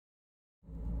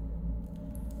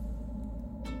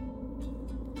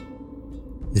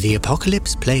The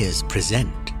Apocalypse players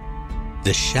present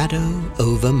The Shadow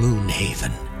over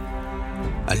Moonhaven,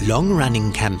 a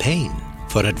long-running campaign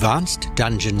for Advanced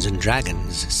Dungeons &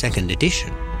 Dragons 2nd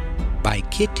edition by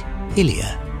Kit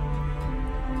Hillier,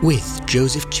 with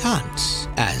Joseph Chance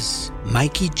as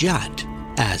Mikey Judd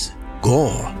as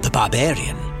Gore the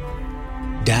Barbarian,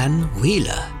 Dan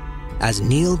Wheeler as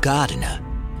Neil Gardiner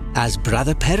as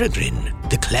Brother Peregrine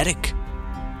the Cleric,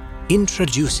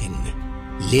 introducing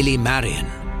Lily Marion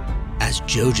as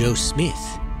Jojo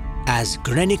Smith as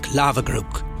Grenick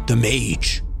Lavagrook the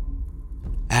Mage,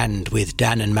 and with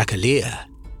Dan and McAleer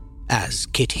as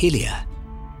Kit Hillier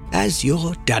as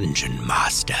your Dungeon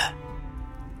Master.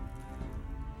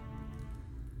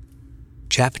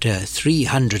 Chapter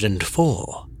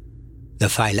 304, The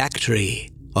Phylactery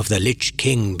of the Lich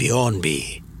King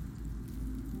Bjornbye.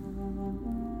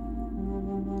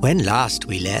 When last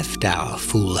we left our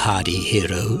foolhardy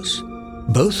heroes,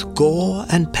 both Gore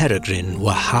and Peregrine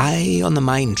were high on the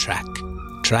mine track,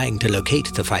 trying to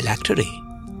locate the Phylactery.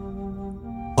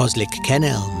 Oslic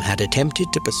Kenelm had attempted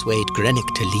to persuade Grenick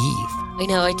to leave. I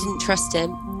know, I didn't trust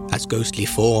him. As ghostly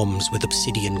forms with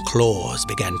obsidian claws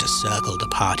began to circle the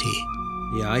party.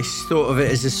 Yeah, I thought of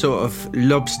it as a sort of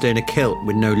lobster in a kilt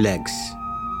with no legs.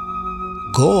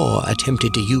 Gore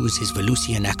attempted to use his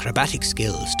Velusian acrobatic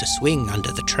skills to swing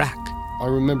under the track. I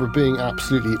remember being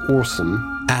absolutely awesome.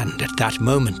 And at that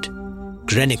moment,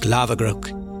 Grenick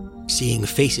Lavagrook, seeing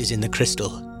faces in the crystal,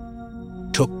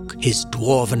 took his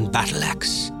dwarven battle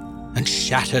axe and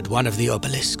shattered one of the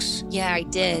obelisks. Yeah, I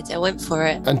did. I went for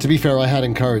it. And to be fair, I had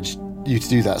encouraged you to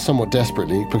do that somewhat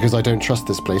desperately because I don't trust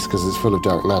this place because it's full of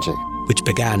dark magic. Which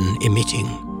began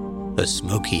emitting a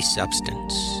smoky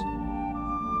substance.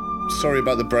 Sorry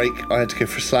about the break. I had to go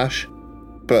for a slash.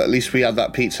 But at least we had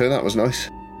that pizza. That was nice.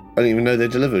 I didn't even know they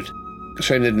delivered.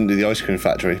 Shame they didn't do the ice cream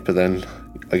factory, but then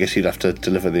I guess you'd have to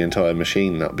deliver the entire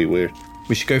machine. That'd be weird.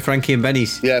 We should go Frankie and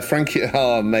Benny's. Yeah, Frankie.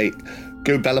 Oh, mate.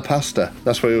 Go Bella Pasta.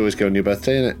 That's where we always go on your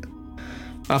birthday, innit?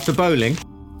 After bowling?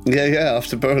 Yeah,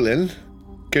 after bowling.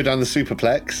 Go down the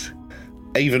Superplex.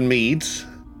 Avon Meads.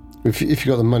 If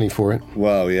you got the money for it.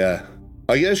 Well, yeah.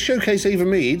 I guess Showcase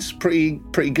Avon Meads. Pretty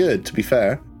good, to be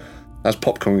fair. As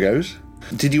popcorn goes.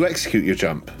 Did you execute your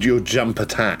jump? Your jump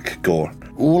attack, Gore?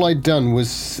 All I'd done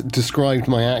was described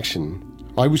my action.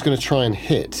 I was going to try and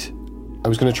hit. I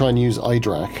was going to try and use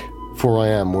Idrak, for I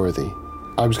am worthy.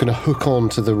 I was going to hook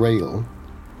onto the rail,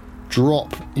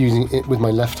 drop using it with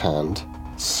my left hand,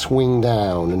 swing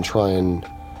down and try and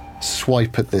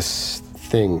swipe at this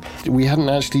thing. We hadn't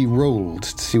actually rolled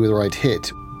to see whether I'd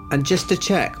hit. And just to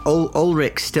check,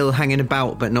 Ulrich's still hanging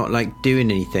about but not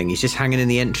doing anything. He's just hanging in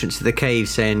the entrance to the cave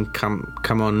saying, come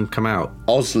on, come out.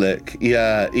 Oslic,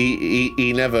 yeah, he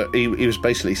was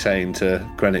basically saying to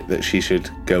Grenick that she should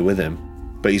go with him.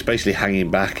 But he's basically hanging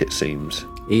back, it seems.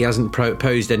 He hasn't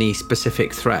posed any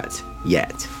specific threat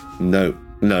yet.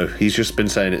 No, he's just been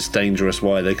saying it's dangerous.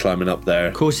 Why are they climbing up there?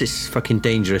 Of course it's fucking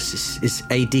dangerous. It's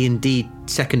AD&D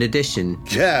 2nd edition.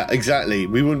 Yeah, exactly.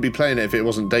 We wouldn't be playing it if it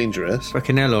wasn't dangerous.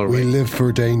 Fucking hell, Ulrich. We live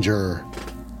for danger.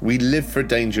 We live for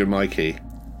danger, Mikey.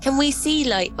 Can we see,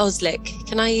 Oslic?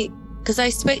 Can I... Because I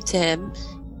spoke to him.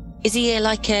 Is he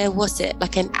like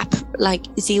an app?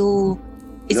 Is he all...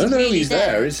 Is he really he's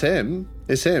there. It's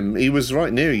him. He was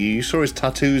right near you. You saw his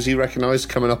tattoos he recognised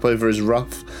coming up over his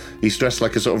ruff. He's dressed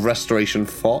like a sort of restoration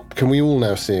fop. Can we all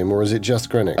now see him, or is it just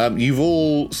Grenick? You've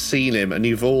all seen him, and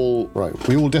you've all... Right,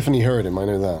 we all definitely heard him, I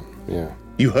know that, yeah.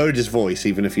 You heard his voice,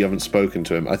 even if you haven't spoken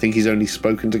to him. I think he's only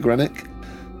spoken to Grenick,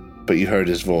 but you heard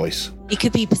his voice. He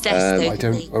could be possessed, I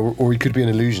don't... Or he could be an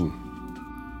illusion.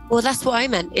 Well, that's what I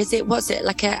meant. What's it,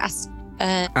 like a...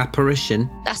 apparition?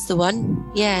 That's the one,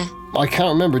 yeah. I can't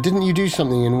remember. Didn't you do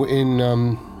something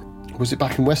in was it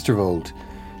back in Westervold?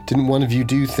 Didn't one of you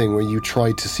do a thing where you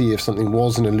tried to see if something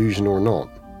was an illusion or not?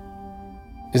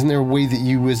 Isn't there a way that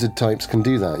you wizard types can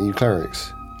do that, you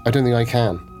clerics? I don't think I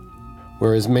can.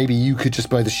 Whereas maybe you could just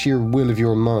by the sheer will of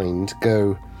your mind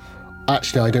go,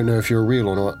 actually, I don't know if you're real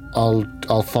or not.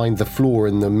 I'll find the flaw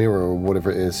in the mirror or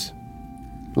whatever it is.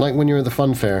 Like when you're at the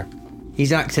fun fair.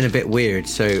 He's acting a bit weird,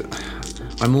 so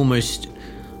I'm almost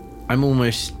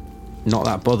not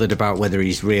that bothered about whether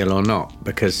he's real or not,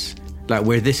 because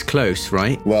we're this close,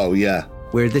 right? Well, yeah.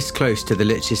 We're this close to the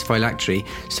Lich's Phylactery,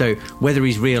 so whether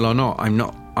he's real or not, I'm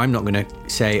not going to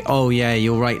say, oh yeah,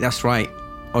 you're right, that's right,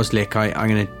 Oslic, I'm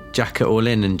going to jack it all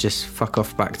in and just fuck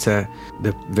off back to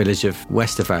the village of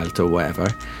Westerveld or whatever.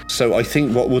 So I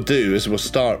think what we'll do is we'll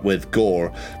start with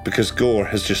Gore, because Gore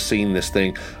has just seen this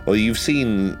thing. Well, you've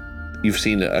seen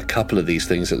a couple of these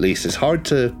things at least. It's hard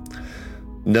to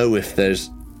know if there's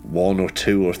one or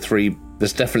two or three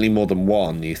There's definitely more than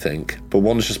one, you think, but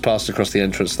one's just passed across the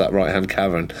entrance to that right-hand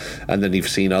cavern, and then you've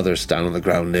seen others down on the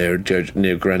ground near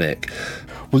Greenwich.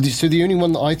 Well, so the only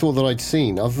one that I thought that I'd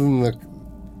seen, other than the...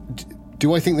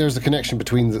 Do I think there's a connection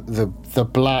between the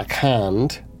black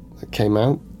hand that came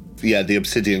out? Yeah, the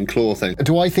obsidian claw thing.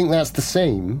 Do I think that's the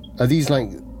same? Are these, like,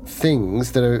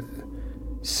 things that are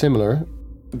similar?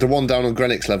 The one down on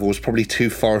Greenwich's level was probably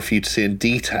too far for you to see in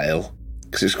detail,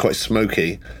 because it's quite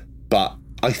smoky, but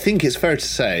I think it's fair to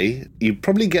say you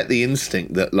probably get the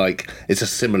instinct that, like, it's a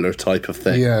similar type of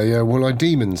thing. Yeah. Well, like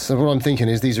demons. So what I'm thinking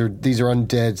is these are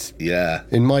undead. Yeah.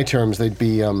 In my terms, they'd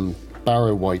be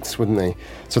barrow wights, wouldn't they?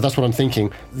 So that's what I'm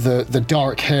thinking. The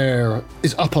dark hair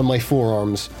is up on my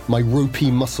forearms, my ropey,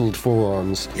 muscled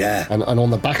forearms. Yeah. And on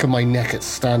the back of my neck, it's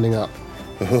standing up.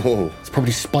 Oh. It's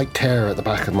probably spiked hair at the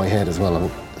back of my head as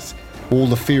well. All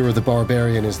the fear of the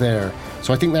barbarian is there.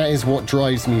 So I think that is what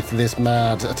drives me to this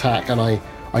mad attack, and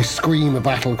I scream a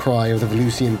battle cry of the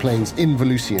Velusian plains in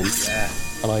Velusian. Yeah.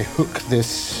 And I hook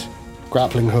this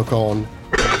grappling hook on,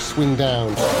 and I swing down,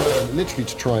 literally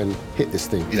to try and hit this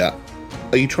thing. Yeah.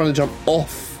 Are you trying to jump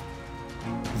off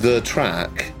the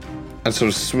track and sort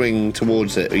of swing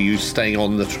towards it? Or are you staying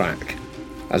on the track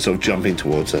and sort of jumping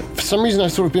towards it? For some reason,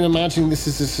 I've sort of been imagining this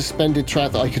is a suspended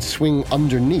track that I could swing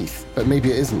underneath, but maybe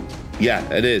it isn't. Yeah,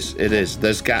 it is. It is.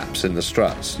 There's gaps in the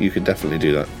struts. You could definitely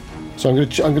do that. So I'm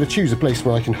going to choose a place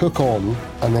where I can hook on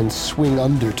and then swing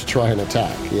under to try and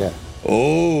attack. Yeah.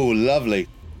 Oh, lovely.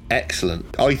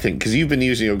 Excellent. I think, because you've been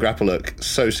using your grapple hook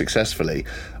so successfully,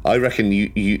 I reckon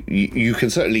you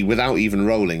can certainly, without even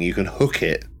rolling, you can hook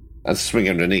it and swing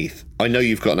underneath. I know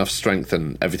you've got enough strength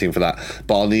and everything for that,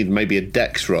 but I'll need maybe a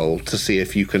dex roll to see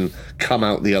if you can come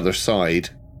out the other side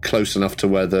close enough to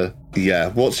where the... Yeah,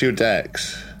 what's your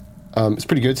dex? It's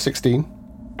pretty good, 16.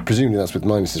 Presumably that's with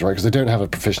minuses, right? Because I don't have a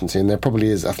proficiency, and there probably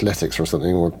is athletics or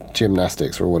something, or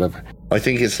gymnastics or whatever. I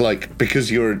think it's like,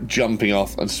 because you're jumping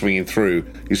off and swinging through,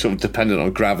 you're sort of dependent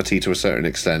on gravity to a certain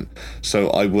extent. So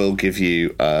I will give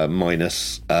you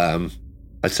minus... I'd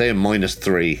say a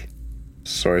 -3.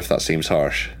 Sorry if that seems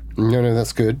harsh. No,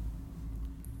 that's good.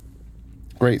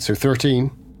 Great, so 13.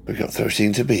 We've got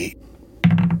 13 to beat.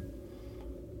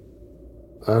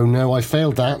 Oh no, I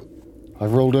failed that. I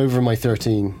rolled over my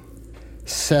 13.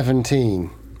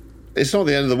 17. It's not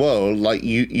the end of the world. Like,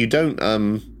 you don't...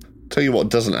 Tell you what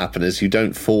doesn't happen is you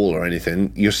don't fall or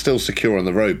anything. You're still secure on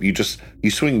the rope.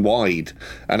 You swing wide,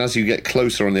 and as you get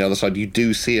closer on the other side, you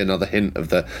do see another hint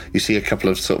of you see a couple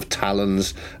of sort of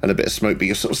talons and a bit of smoke, but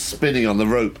you're sort of spinning on the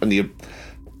rope, and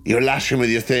you're lashing with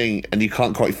your thing, and you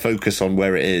can't quite focus on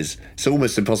where it is. It's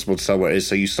almost impossible to tell where it is,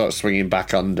 so you start swinging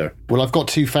back under. Well, I've got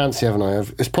too fancy, haven't I?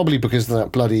 It's probably because of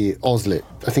that bloody Oslet.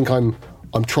 I think I'm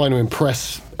trying to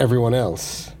impress everyone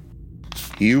else.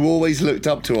 You always looked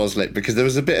up to Oslet because there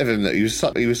was a bit of him that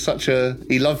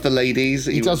he loved the ladies.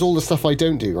 He does all the stuff I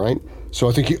don't do, right? So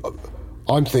I think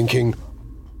I'm thinking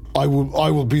I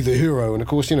will be the hero, and of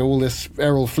course, all this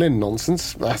Errol Flynn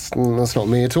nonsense. That's not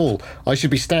me at all. I should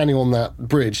be standing on that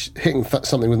bridge hitting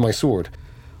something with my sword.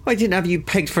 I didn't have you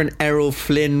pegged for an Errol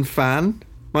Flynn fan,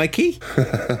 Mikey.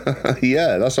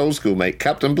 Yeah, that's old school, mate.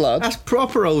 Captain Blood. That's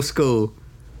proper old school.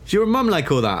 Does your mum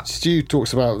like all that? Stu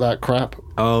talks about that crap.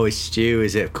 Oh, it's Stu,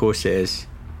 is it? Of course it is.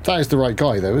 That is the right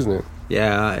guy, though, isn't it?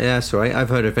 Yeah, that's right. I've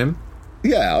heard of him.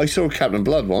 Yeah, I saw Captain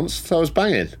Blood once, so I was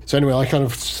banging. So anyway, I kind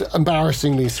of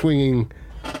embarrassingly swinging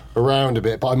around a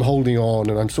bit, but I'm holding on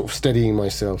and I'm sort of steadying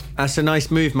myself. That's a nice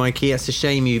move, Mikey. That's a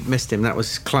shame you missed him. That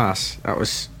was class. That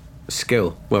was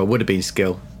skill. Well, it would have been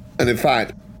skill. And in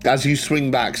fact, as you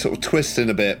swing back, sort of twisting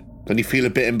a bit, and you feel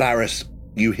a bit embarrassed,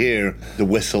 you hear the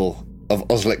whistle of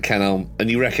Oslet Kenelm,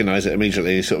 and you recognise it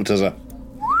immediately. He sort of does a...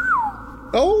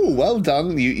 Oh, well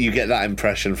done. You get that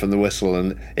impression from the whistle,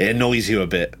 and it annoys you a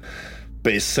bit.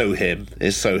 But it's so him.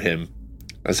 It's so him.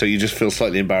 And so you just feel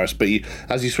slightly embarrassed. But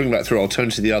as you swing back through, I'll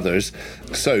turn to the others.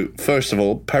 So, first of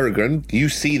all, Peregrine, you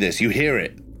see this. You hear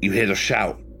it. You hear the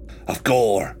shout of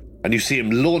gore. And you see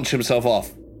him launch himself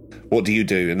off. What do you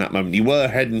do in that moment? You were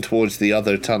heading towards the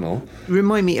other tunnel.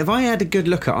 Remind me, have I had a good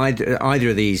look at either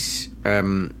of these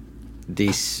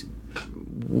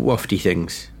wafty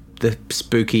things? The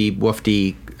spooky,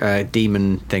 wafty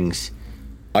demon things?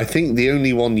 I think the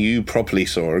only one you properly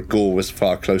saw, Gore was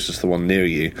far closest to the one near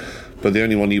you, but the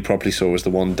only one you properly saw was the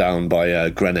one down by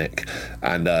Greenwich,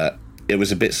 and it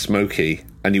was a bit smoky,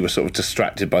 and you were sort of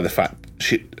distracted by the fact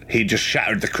he just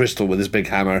shattered the crystal with his big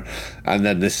hammer, and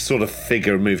then this sort of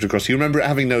figure moved across. You remember it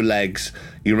having no legs,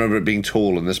 you remember it being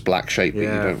tall in this black shape, but you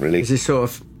don't really... Is this sort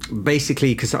of...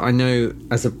 Basically, because I know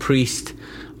as a priest,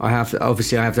 I have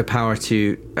the power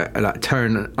to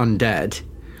turn undead,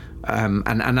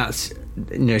 and that's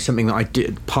something that I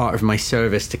do, part of my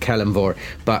service to Kellenvor,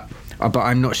 but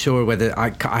I'm not sure whether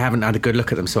I haven't had a good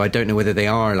look at them, so I don't know whether they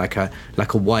are like a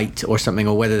white or something,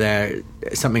 or whether they're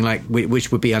something like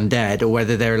which would be undead, or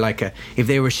whether they're like if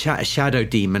they were a shadow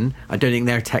demon. I don't think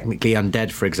they're technically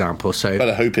undead, for example. So but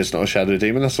I hope it's not a shadow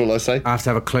demon. That's all I say. I have to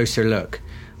have a closer look.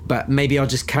 But maybe I'll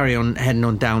just carry on heading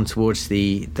on down towards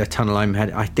the tunnel I'm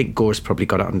heading. I think Gore's probably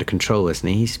got it under control, isn't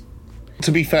he?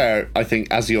 To be fair, I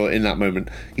think as you're in that moment,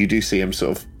 you do see him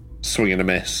sort of swing and a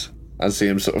miss, and see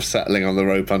him sort of settling on the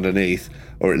rope underneath,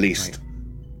 or at least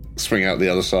swing out the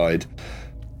other side.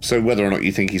 So whether or not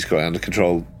you think he's got it under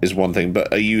control is one thing,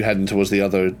 but are you heading towards the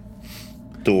other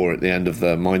door at the end of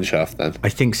the mine shaft then? I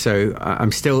think so.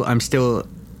 I'm still.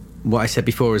 What I said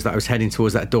before is that I was heading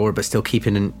towards that door, but still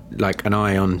keeping an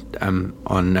eye on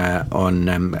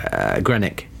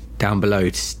Grenick down below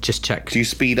to just check. Do you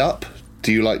speed up?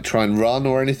 Do you try and run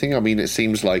or anything? I mean, it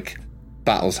seems like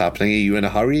battle's happening. Are you in a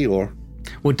hurry or?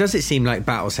 Well, does it seem like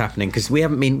battle's happening? Because we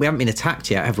haven't been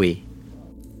attacked yet, have we?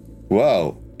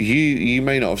 Well, you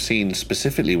may not have seen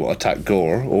specifically what attacked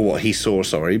Gore, or what he saw,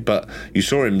 sorry, but you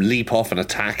saw him leap off and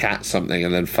attack at something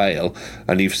and then fail,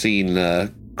 and you've seen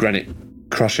Grenick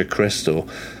crush a crystal,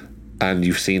 and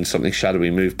you've seen something shadowy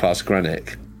move past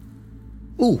Grenick.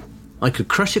 Ooh, I could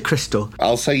crush a crystal.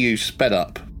 I'll say you sped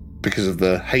up because of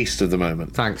the haste of the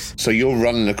moment. Thanks. So you're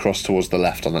running across towards the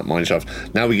left on that mine shaft.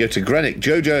 Now we go to Grenick.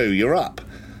 Jojo, you're up.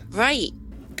 Right.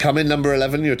 Come in, number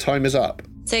 11. Your time is up.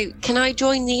 So can I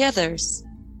join the others?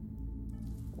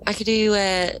 I could do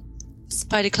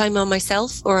spider climb on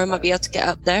myself, or I might be able to get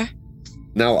up there.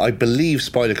 Now, I believe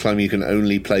spider climb you can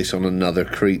only place on another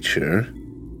creature,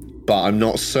 but I'm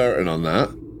not certain on that.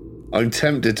 I'm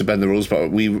tempted to bend the rules,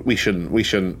 but we shouldn't.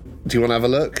 Do you want to have a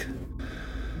look?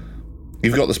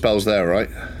 You've got the spells there, right?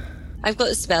 I've got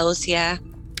the spells, yeah.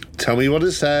 Tell me what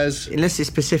it says. Unless it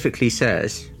specifically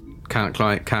says can't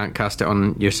cast it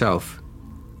on yourself.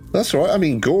 That's all right. I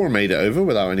mean, Gore made it over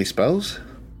without any spells.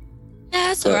 Yeah,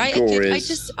 that's all right.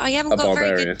 I haven't got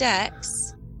very good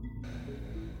decks.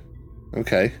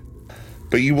 Okay.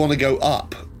 But you want to go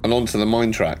up and onto the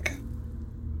mine track?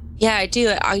 Yeah, I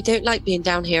do. I don't like being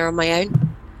down here on my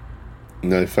own.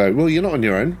 No, fair. Well, you're not on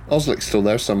your own. Oslic's still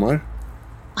there somewhere.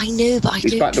 I know, but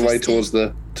He's backed away towards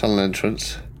the tunnel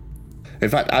entrance. In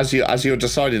fact, as you're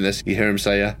deciding this, you hear him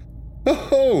say,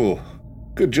 "Oh,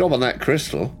 good job on that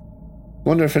crystal.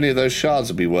 Wonder if any of those shards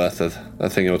would be worth a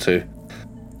thing or two."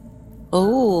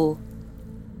 Oh.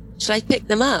 Should I pick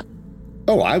them up?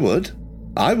 Oh, I would,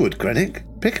 Grenick.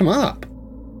 Pick them up.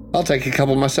 I'll take a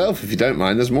couple myself, if you don't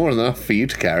mind. There's more than enough for you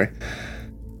to carry.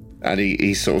 And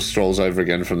he sort of strolls over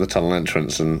again from the tunnel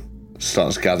entrance and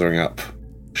starts gathering up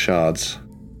shards.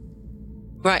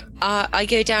 Right, I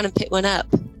go down and pick one up.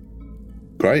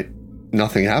 Great.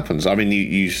 Nothing happens. I mean,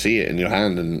 you see it in your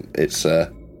hand, and it's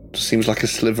seems like a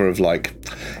sliver of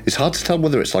it's hard to tell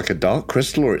whether it's like a dark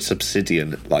crystal or it's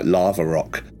obsidian, like lava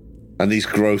rock. And these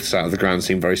growths out of the ground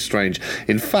seem very strange.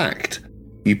 In fact,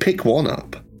 you pick one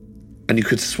up, and you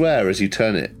could swear as you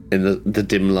turn it in the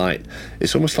dim light,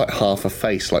 it's almost like half a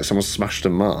face, like someone smashed a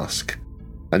mask.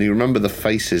 And you remember the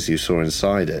faces you saw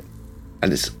inside it,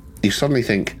 and you suddenly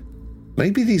think,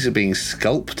 maybe these are being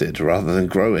sculpted rather than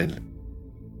growing.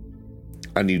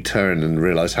 And you turn and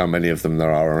realise how many of them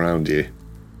there are around you.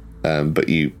 But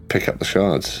you pick up the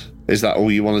shards. Is that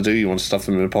all you want to do? You want to stuff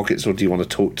them in your pockets, or do you want to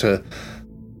talk to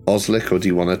Oslic, or do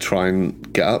you want to try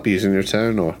and get up using your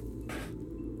turn, or?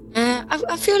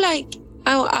 I feel like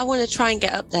I want to try and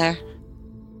get up there.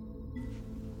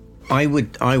 I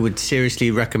would seriously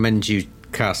recommend you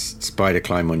cast spider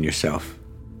climb on yourself.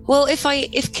 Well, if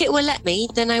Kit will let me,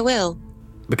 then I will.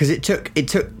 Because it took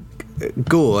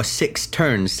Gore 6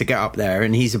 turns to get up there,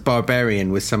 and he's a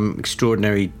barbarian with some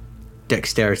extraordinary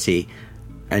dexterity,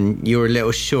 and you're a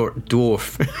little short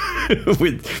dwarf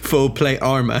with full plate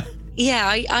armour.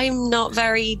 Yeah, I'm not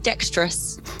very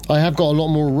dexterous. I have got a lot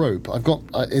more rope. I've got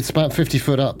it's about 50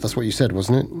 foot up. That's what you said,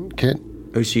 wasn't it, Kit?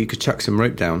 Oh, so you could chuck some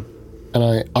rope down.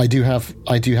 And I do have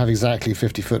exactly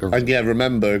 50 foot of rope. And yeah,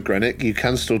 remember, Grenick, you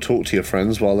can still talk to your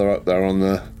friends while they're up there on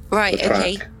the right. the track.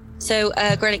 Okay. So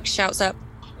Grenick shouts up,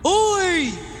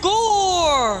 "Oi,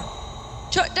 Gore!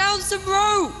 Chuck down some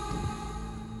rope!"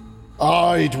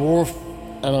 Aye, dwarf.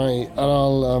 And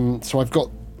I'll so I've got,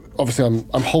 obviously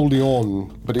I'm holding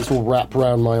on, but it's all wrapped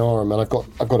around my arm, and I've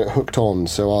got it hooked on.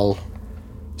 So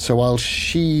I'll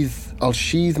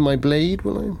sheathe my blade,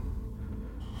 will I?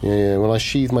 Yeah. When I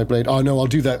sheathe my blade, oh no, I'll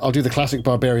do that. I'll do the classic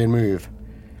barbarian move.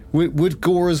 Would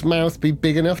Gore's mouth be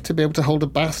big enough to be able to hold a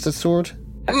bastard sword?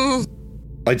 I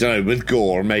don't know. With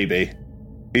Gore, maybe.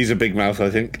 He's a big mouth, I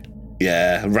think.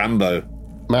 Yeah, Rambo.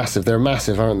 massive. They're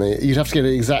massive, aren't they? You'd have to get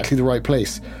it exactly the right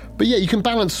place. But yeah, you can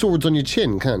balance swords on your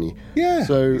chin, can't you? Yeah,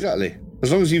 so exactly.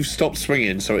 As long as you've stopped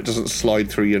swinging so it doesn't slide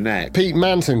through your neck. Pete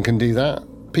Manton can do that.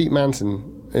 Pete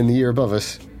Manton, in the year above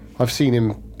us, I've seen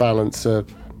him balance a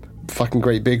fucking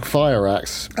great big fire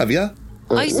axe. Have you?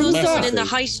 I saw someone in the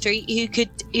high street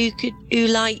who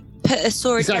like put a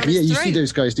sword down his you throat. see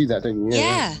those guys do that, don't you?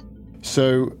 Yeah.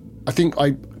 So I think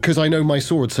because I know my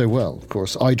sword so well, of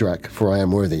course, Idrak, for I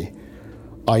am worthy,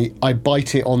 I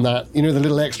bite it on that, the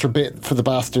little extra bit for the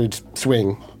bastard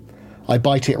swing. I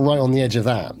bite it right on the edge of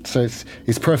that. So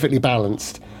it's perfectly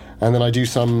balanced. And then I do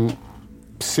some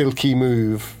silky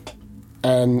move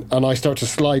and I start to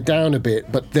slide down a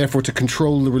bit, but therefore to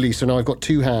control the release. So now I've got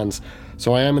two hands.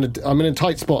 So I'm in a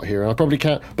tight spot here, and I probably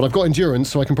can't, but I've got endurance,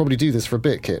 so I can probably do this for a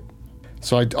bit, Kit.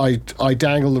 So I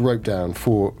dangle the rope down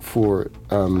for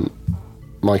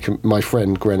my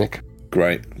friend Grenick.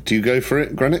 Great. Do you go for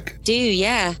it, Grenick? Do,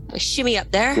 yeah. I shimmy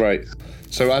up there. Great.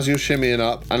 So as you're shimmying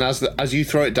up, and as you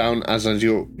throw it down, as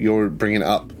you're bringing it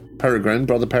up,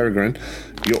 Brother Peregrine,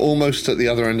 you're almost at the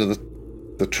other end of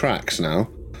the tracks now.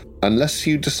 Unless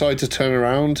you decide to turn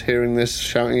around, hearing this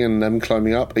shouting and them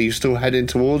climbing up, are you still heading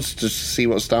towards to see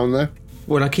what's down there?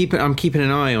 Well, I'm keeping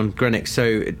an eye on Grenick.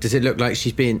 So does it look like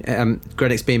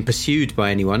Grenick's being pursued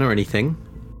by anyone or anything?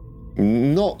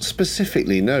 Not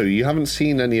specifically, no. You haven't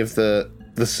seen any of the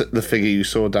figure you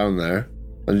saw down there,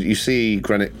 and you see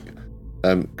Grenick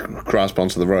grasp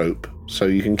onto the rope, so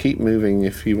you can keep moving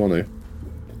if you want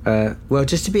to. Well,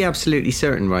 just to be absolutely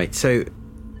certain, right? So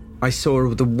I saw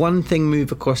the one thing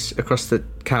move across the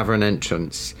cavern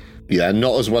entrance. Yeah,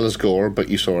 not as well as Gore, but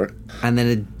you saw it. And then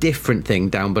a different thing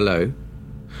down below.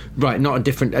 Right, not a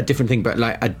different thing, but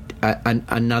like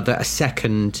a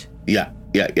second. Yeah.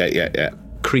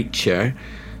 Creature.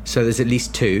 So there's at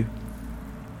least two,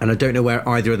 and I don't know where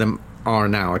either of them are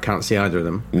now. I can't see either of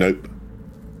them. Nope.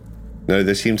 No,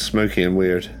 they seem smoky and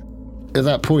weird. At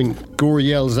that point, Gore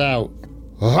yells out,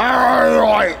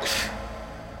 "Right!"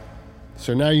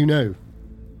 So now you know.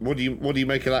 What do you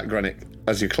make of that, Grenick?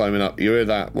 As you're climbing up, you hear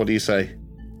that. What do you say?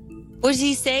 What does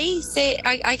he say? Say,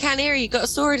 I can't hear you. Got a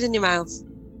sword in your mouth.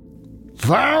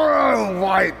 Barrow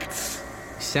Whites.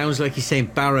 Sounds like he's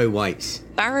saying Barrow Whites.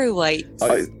 Barrow Whites.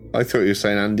 I thought you were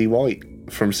saying Andy White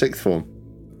from sixth form.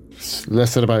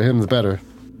 Less said about him, the better.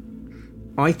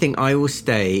 I think I will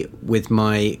stay with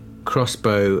my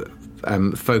crossbow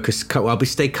focus. I'll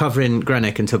stay covering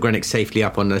Grenick until Grenick's safely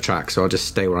up on the track, so I'll just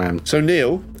stay where I am. So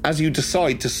Neil, as you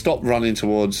decide to stop running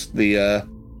towards the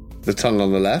tunnel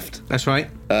on the left, that's right,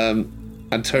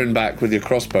 and turn back with your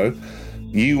crossbow,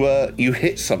 you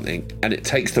hit something and it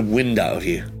takes the wind out of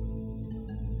you.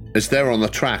 It's there on the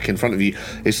track in front of you.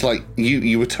 It's like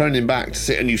you were turning back to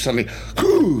sit and you suddenly,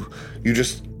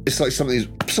 it's like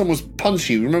someone's punched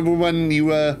you. Remember when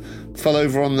you fell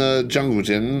over on the jungle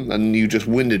gym and you just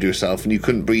winded yourself and you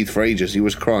couldn't breathe for ages? You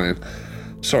was crying.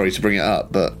 Sorry to bring it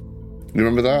up, but you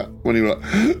remember that? When you were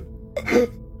like,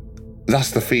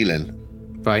 that's the feeling.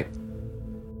 Right.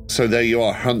 So there you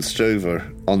are, hunched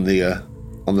over on the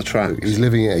track. He's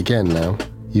living it again now.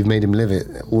 You've made him live it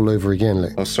all over again.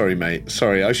 Look. Oh, sorry, mate.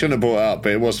 Sorry, I shouldn't have brought it up,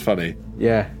 but it was funny.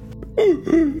 Yeah.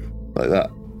 Like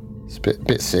that. It's a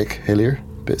bit sick, Hillier.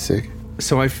 Bit sick.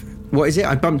 So what is it?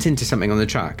 I bumped into something on the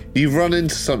track. You've run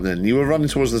into something. You were running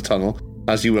towards the tunnel.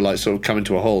 As you were like sort of coming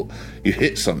to a halt, you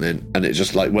hit something and it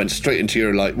just like went straight into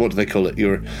your, like, what do they call it?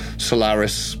 Your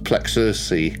solaris plexus.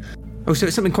 Oh, so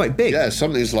it's something quite big. Yeah,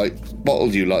 something's like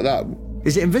bottled you like that.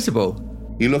 Is it invisible?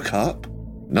 You look up.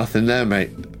 Nothing there,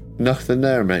 mate. Nothing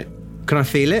there, mate. Can I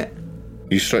feel it?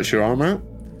 You stretch your arm out?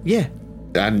 Yeah.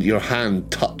 And your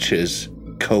hand touches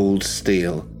cold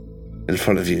steel in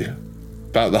front of you.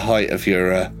 About the height of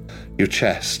your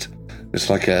chest. It's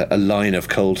like a line of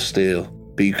cold steel,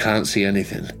 but you can't see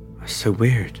anything. That's so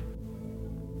weird.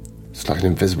 It's like an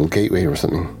invisible gateway or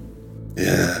something.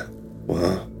 Yeah,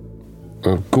 well,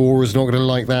 Gore is not going to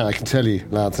like that, I can tell you,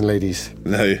 lads and ladies.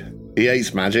 No, he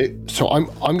hates magic. So I'm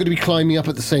going to be climbing up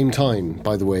at the same time,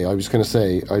 by the way. I was going to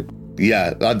say...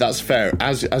 Yeah, that's fair.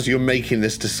 As you're making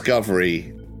this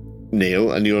discovery,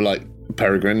 Neil, and you're like,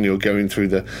 Peregrine, you're going through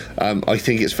the... I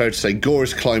think it's fair to say Gore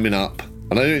is climbing up,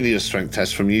 and I don't need a strength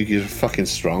test from you, you're fucking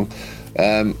strong.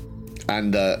 Are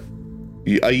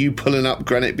you pulling up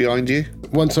Grenick behind you?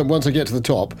 Once I get to the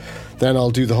top, then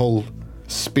I'll do the whole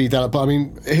speed that up. But I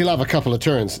mean, he'll have a couple of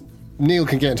turns. Neil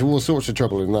can get into all sorts of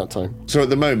trouble in that time. So at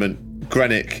the moment,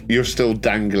 Grenick, you're still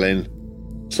dangling,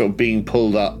 sort of being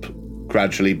pulled up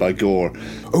gradually by Gore.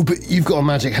 Oh, but you've got a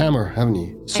magic hammer, haven't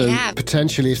you? So I have.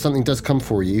 Potentially, if something does come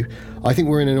for you, I think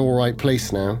we're in an all right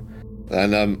place now.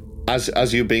 And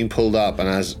as you're being pulled up, and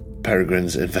as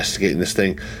Peregrine's investigating this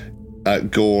thing.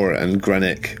 Gore and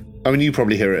Grenick. I mean, you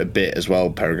probably hear it a bit as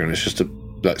well, Peregrine. It's just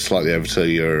like slightly over to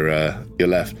your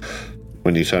left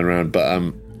when you turn around. But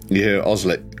you hear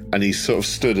Oslick, and he's sort of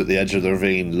stood at the edge of the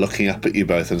ravine looking up at you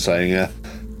both and saying,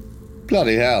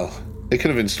 bloody hell, they could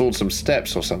have installed some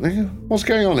steps or something. What's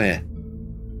going on here?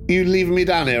 You leaving me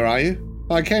down here, are you?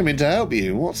 I came in to help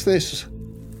you. What's this?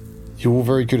 You're all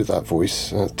very good at that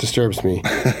voice. It disturbs me.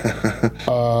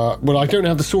 Well, I don't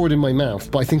have the sword in my mouth,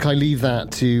 but I think I leave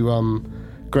that to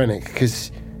Grenick,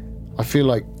 because I feel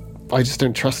like I just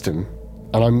don't trust him.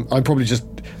 And I'm probably just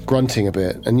grunting a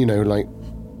bit. And, like,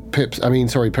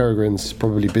 Peregrine's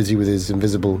probably busy with his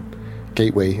invisible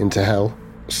gateway into hell.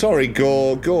 Sorry,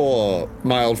 Gore,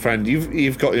 my old friend.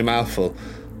 You've got your mouth full.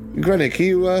 Grenick,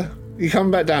 you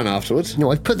coming back down afterwards?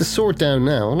 No, I've put the sword down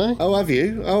now, haven't I? Oh, have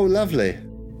you? Oh, lovely.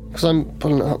 Because I'm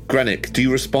pulling it up. Grenick, do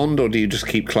you respond or do you just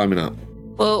keep climbing up?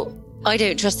 Well, I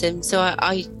don't trust him, so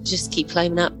I just keep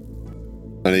climbing up.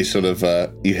 And he sort of,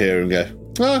 you hear him go,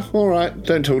 all right,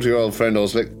 don't talk to your old friend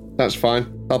Oslick. That's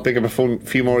fine. I'll pick up a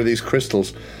few more of these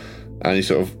crystals. And he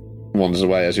sort of wanders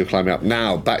away as you're climbing up.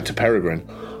 Now, back to Peregrine.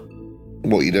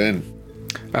 What are you doing?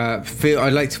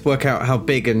 I'd like to work out how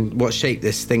big and what shape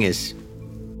this thing is.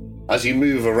 As you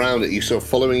move around it, you sort of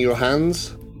following your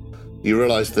hands, you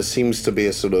realise there seems to be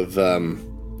a sort of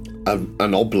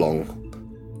an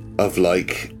oblong of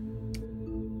like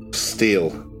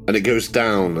steel, and it goes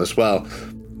down as well.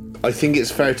 I think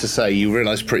it's fair to say you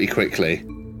realise pretty quickly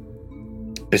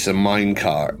it's a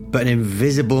minecart. But an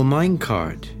invisible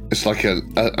minecart. It's like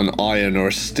an iron or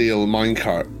a steel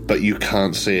minecart, but you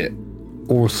can't see it.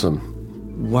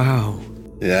 Awesome. Wow.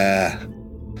 Yeah.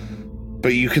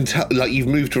 But you can tell, like, you've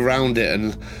moved around it,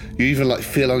 and you even, like,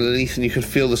 feel underneath, and you can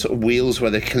feel the sort of wheels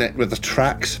where they connect with the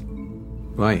tracks.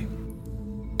 Right.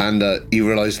 And you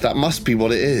realise that must be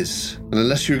what it is. And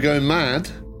unless you're going mad,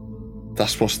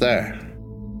 that's what's there.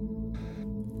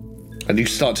 And you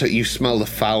smell the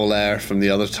foul air from the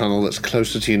other tunnel that's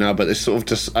closer to you now, but it's sort of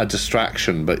just a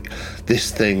distraction, but this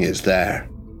thing is there.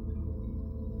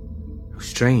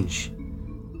 Strange.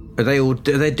 Are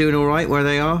they doing all right where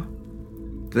they are?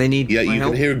 Do they need my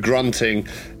help? Can hear grunting.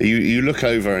 You look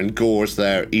over and Gore's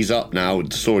there. He's up now with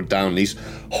the sword down. And he's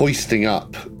hoisting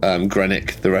up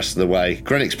Grenick the rest of the way.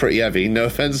 Grenick's pretty heavy. No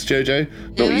offence, Jojo.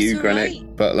 Not you, Grenick.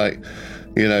 Right. But, like,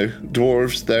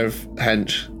 dwarves, they're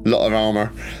hench, a lot of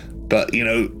armour. But,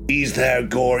 he's there,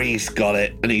 Gore, he's got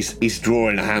it. And he's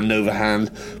drawing a hand over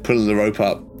hand, pulling the rope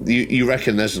up. You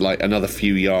reckon there's, like, another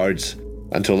few yards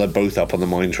until they're both up on the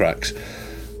mine tracks.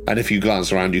 And if you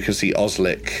glance around, you can see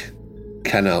Oslick,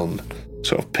 Kenelm,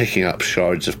 sort of picking up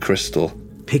shards of crystal.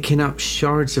 Picking up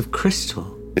shards of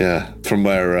crystal? Yeah, from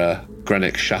where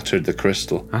Grenick shattered the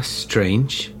crystal. That's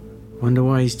strange. Wonder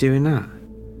why he's doing that.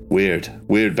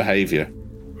 Weird behaviour.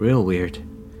 Real weird.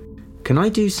 Can I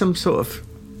do some sort of...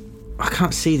 I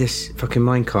can't see this fucking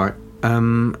minecart.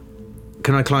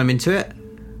 Can I climb into it?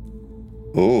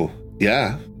 Oh,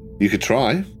 yeah. You could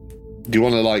try. Do you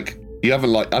want to, like... You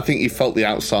haven't, like... I think you felt the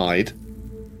outside...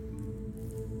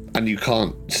 And you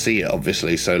can't see it,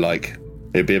 obviously, so, like,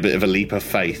 it'd be a bit of a leap of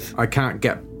faith. I can't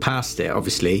get past it,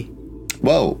 obviously.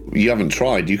 Well, you haven't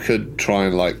tried. You could try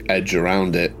and, like, edge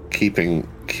around it, keeping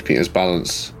its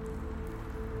balance.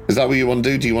 Is that what you want to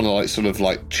do? Do you want to, like, sort of,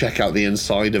 like, check out the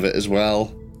inside of it as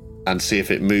well? And see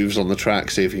if it moves on the track,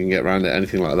 see if you can get around it,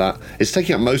 anything like that? It's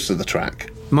taking up most of the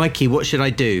track. Mikey, what should I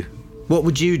do? What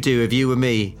would you do if you were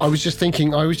me? I was just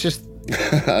thinking,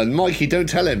 Mikey, don't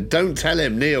tell him,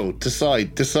 Neil,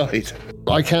 decide.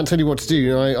 I can't tell you what to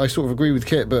do. I sort of agree with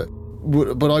Kit, but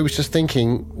I was just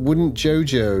thinking, wouldn't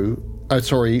Jojo, I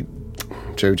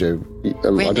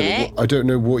don't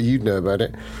know what you'd know about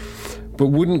it, but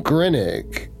wouldn't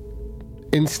Grenick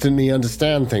instantly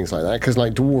understand things like that? Because,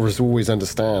 like, dwarves always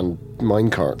understand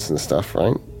minecarts and stuff,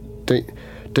 right?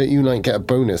 Don't you, like, get a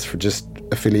bonus for just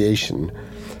affiliation?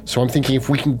 So I'm thinking if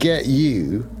we can get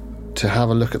you to have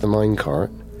a look at the minecart,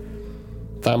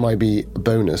 that might be a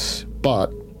bonus.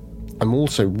 But I'm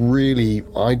also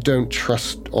I don't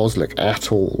trust Oslick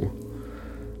at all.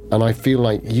 And I feel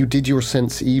like you did your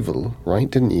sense evil, right,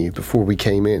 didn't you, before we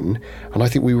came in? And I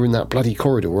think we were in that bloody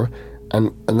corridor,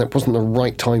 and that wasn't the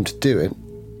right time to do it.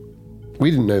 We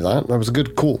didn't know that. That was a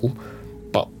good call.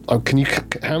 But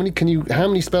how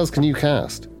many spells can you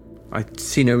cast? I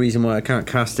see no reason why I can't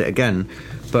cast it again,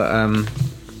 but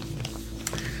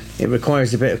it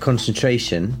requires a bit of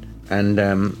concentration, and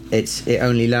it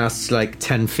only lasts like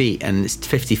 10 feet, and it's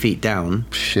 50 feet down.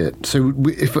 Shit. So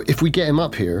if we get him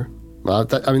up here,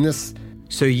 this...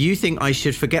 So you think I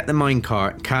should forget the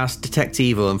minecart, cast Detect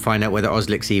Evil, and find out whether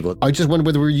Oslick's evil? I just wonder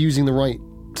whether we're using the right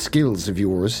skills of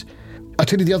yours. I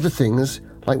tell you the other things,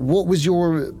 like what was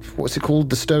your, what's it called,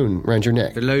 the stone around your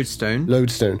neck? The lodestone.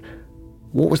 Lodestone.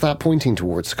 What was that pointing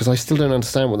towards? Because I still don't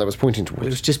understand what that was pointing towards. It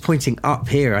was just pointing up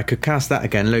here. I could cast that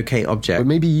again, locate object. But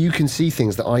maybe you can see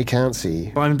things that I can't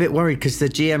see. But I'm a bit worried because the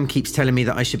GM keeps telling me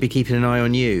that I should be keeping an eye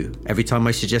on you. Every time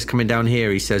I suggest coming down here,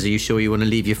 he says, are you sure you want to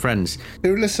leave your friends?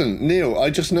 Hey, listen, Neil, I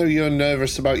just know you're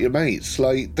nervous about your mates.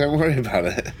 Like, don't worry about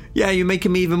it. Yeah, you're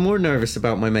making me even more nervous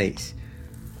about my mates.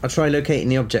 I'll try locating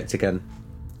the object again.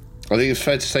 I think it's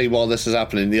fair to say while this is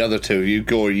happening, the other two of you,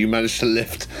 Gore, you managed to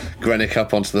lift Grenick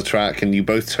up onto the track and you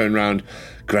both turn around.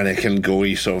 Grenick and Gore,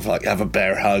 you sort of like have a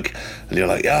bear hug and you're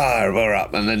like, we're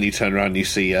up. And then you turn around and you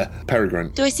see Peregrine.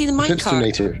 Do I see the minecart?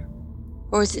 Pipstonator.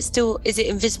 Or is it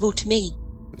invisible to me?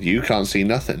 You can't see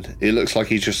nothing. It looks like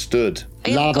he just stood.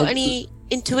 I haven't got any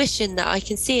intuition that I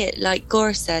can see it, like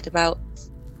Gore said about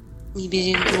me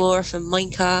being dwarf and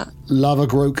minecart. Lava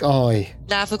Groke eye.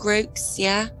 Lava Groaks,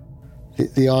 yeah?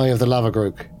 The eye of the Lava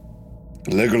Groke.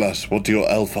 Legolas, what do your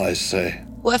elf eyes say?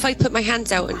 What if I put my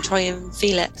hands out and try and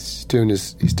feel it? He's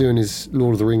doing his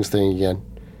Lord of the Rings thing again.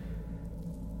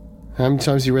 How many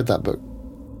times have you read that book?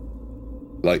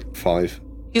 Like 5.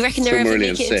 You reckon they'll ever Silmarillion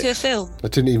make it into a 6. film? I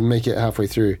didn't even make it halfway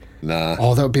through. Nah.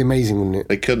 Oh, that would be amazing, wouldn't it?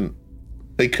 They couldn't.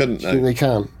 They couldn't, Do you think though. they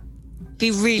can?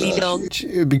 Be really long.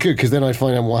 It would be good, because then I'd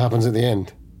find out what happens at the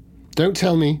end. Don't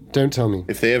tell me.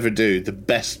 If they ever do, the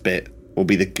best bit will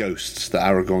be the ghosts that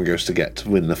Aragorn goes to get to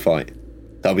win the fight.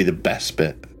 That'll be the best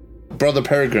bit. Brother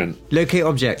Peregrine. Locate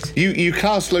object. You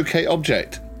cast locate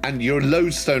object, and your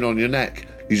lodestone on your neck,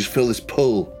 you just feel this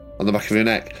pull on the back of your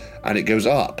neck, and it goes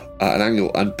up at an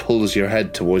angle and pulls your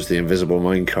head towards the invisible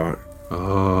minecart.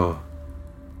 Oh.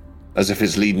 As if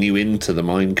it's leading you into the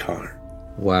minecart.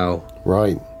 Wow.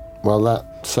 Right. Well,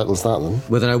 that settles that then.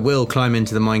 Well, then I will climb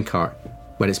into the minecart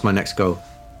when it's my next goal.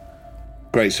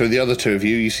 Great, so the other two of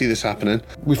you see this happening.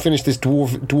 We finished this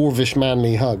dwarvish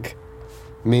manly hug.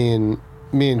 Me and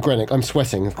Grenick. I'm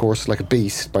sweating, of course, like a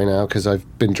beast by now, because I've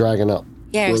been dragging up.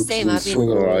 Yeah, ropes same. and I've been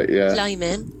swinging around. Alright, yeah.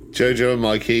 climbing. Jojo and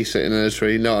Mikey sitting in a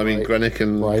tree. No, I mean Right. Grenick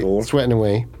and Right, Gore. sweating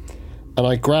away. And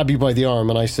I grab you by the arm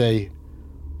and I say,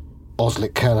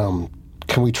 Oslic,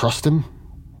 can we trust him?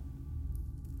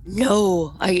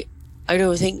 No, I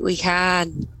don't think we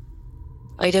can.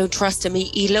 I don't trust him.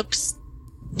 He looks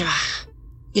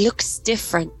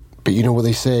different. But you know what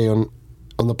they say on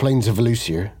the plains of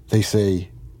Velusier? They say,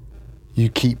 you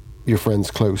keep your friends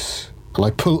close. And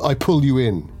I pull you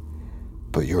in,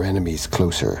 but your enemy's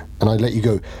closer. And I let you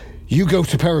go. You go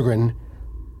to Peregrine.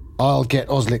 I'll get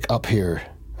Oslic up here,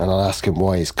 and I'll ask him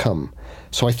why he's come.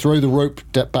 So I throw the rope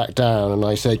back down, and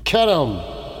I say, kill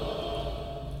him!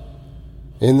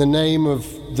 In the name of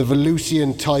the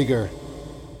Velusian tiger,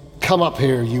 come up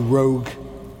here, you rogue.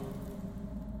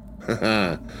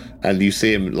 And you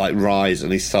see him like rise,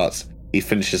 and he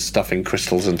finishes stuffing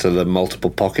crystals into the multiple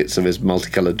pockets of his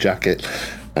multicoloured jacket,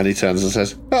 and he turns and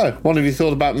says, "Oh, one of you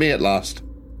thought about me at last."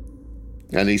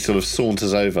 And he sort of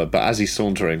saunters over, but as he's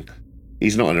sauntering,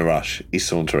 he's not in a rush, he's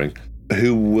sauntering.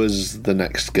 Who was the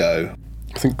next go?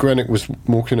 I think Grenick was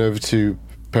walking over to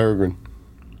Peregrine.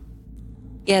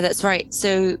 Yeah, that's right.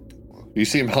 So You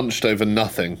see him hunched over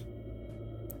nothing,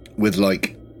 with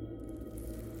like,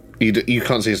 you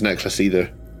can't see his necklace either,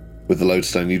 with the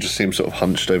lodestone. You just see him sort of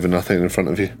hunched over nothing in front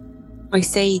of you. I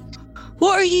say,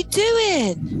 "What are you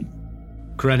doing?"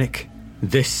 Grenick,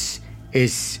 this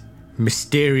is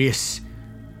mysterious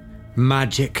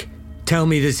magic. Tell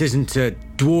me this isn't a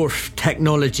dwarf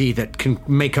technology that can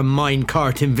make a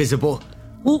minecart invisible.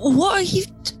 What are you?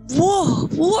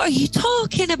 What are you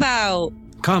talking about?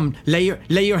 Come, lay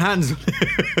your hands.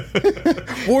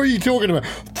 What are you talking about?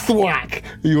 Thwack!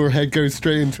 Your head goes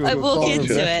straight into I a walk bottom.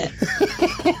 into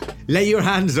it. Lay your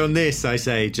hands on this, I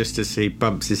say, just as he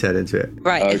bumps his head into it.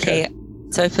 Right. Okay. Okay.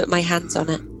 So I put my hands on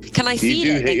it. Can I feel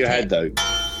You it? do hit your Nick? head though.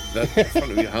 That's in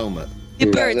front of your helmet. The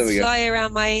Yeah, birds there we go. fly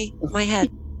around my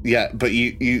head. Yeah, but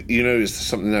you notice there's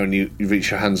something there, and you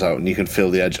reach your hands out and you can feel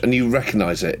the edge, and you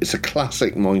recognise it. It's a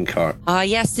classic minecart.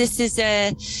 Yes, this is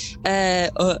a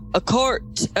cart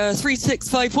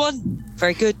 3651.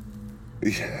 Very good.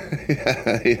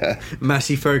 Yeah.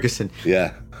 Massey Ferguson.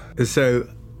 Yeah. So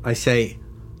I say,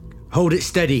 hold it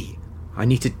steady. I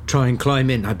need to try and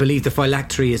climb in. I believe the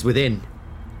phylactery is within.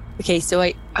 Okay, so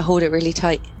I hold it really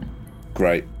tight.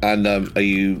 Great. And are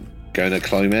you going to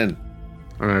climb in?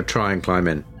 I'm going to try and climb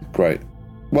in. Great.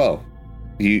 Well,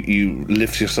 you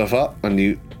lift yourself up and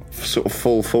you sort of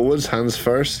fall forwards, hands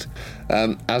first.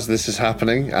 As this is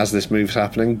happening, as this move's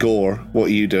happening, Gore, what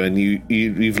are you doing?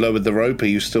 You've lowered the rope. Are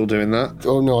you still doing that?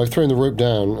 Oh no, I've thrown the rope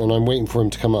down and I'm waiting for him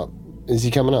to come up. Is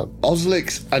he coming up?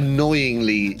 Oslic's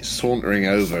annoyingly sauntering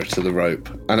over to the rope,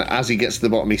 and as he gets to the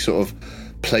bottom, he sort of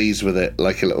plays with it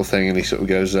like a little thing, and he sort of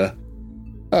goes,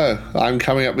 "Oh, I'm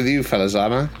coming up with you fellas,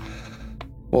 am I?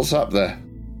 What's up there?"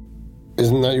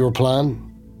 Isn't that your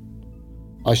plan?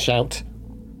 I shout.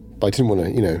 But I didn't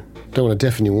want to, don't want to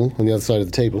deafen you all on the other side of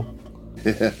the table.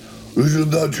 Yeah. Isn't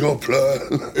that your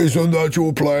plan? Isn't that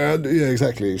your plan? Yeah,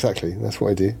 exactly. That's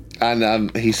what I do.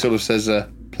 And he sort of says,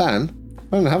 plan?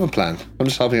 I don't have a plan. I'm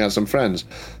just helping out some friends.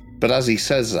 But as he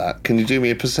says that, can you do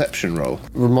me a perception roll?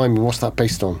 Remind me, what's that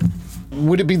based on?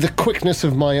 Would it be the quickness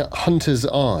of my hunter's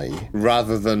eye?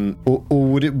 Rather than... Or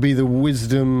would it be the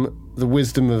wisdom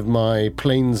of my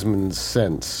plainsman's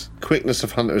sense? Quickness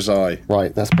of hunter's eye.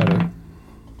 Right, that's better.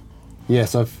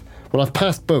 Yes, I've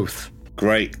passed both.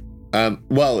 Great.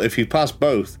 Well, if you pass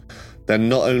both, then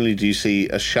not only do you see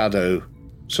a shadow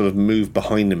sort of move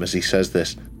behind him as he says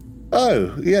this.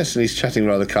 Oh, yes, and he's chatting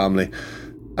rather calmly.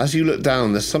 As you look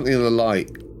down, there's something in the light.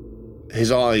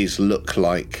 His eyes look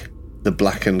like the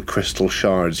blackened crystal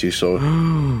shards you saw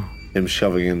him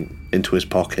shoving into his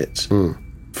pockets.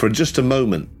 For just a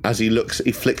moment, as he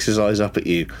flicks his eyes up at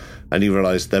you, and you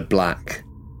realise they're black.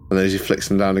 And as he flicks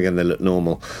them down again, they look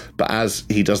normal. But as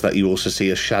he does that, you also see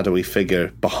a shadowy figure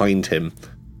behind him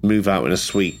move out in a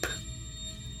sweep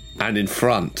and in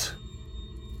front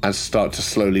and start to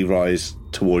slowly rise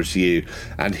towards you.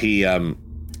 And he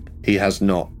has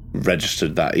not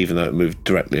registered that, even though it moved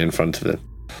directly in front of him.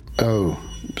 Oh,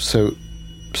 so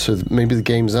maybe the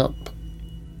game's up.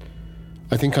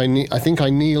 I think I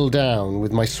kneel down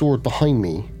with my sword behind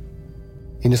me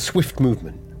in a swift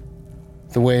movement.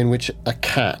 The way in which a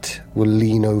cat will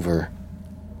lean over,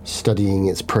 studying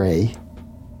its prey.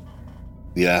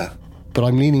 Yeah. But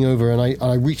I'm leaning over and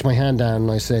I reach my hand down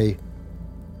and I say,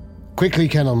 "Quickly,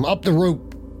 Kenham, up the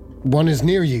rope. One is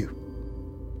near you."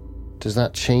 Does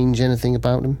that change anything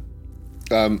about him?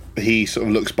 He sort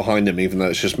of looks behind him, even though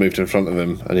it's just moved in front of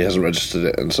him, and he hasn't registered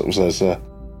it, and sort of says,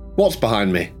 "What's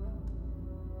behind me?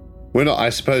 I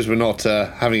suppose we're not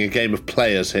having a game of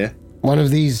players here." One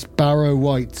of these Barrow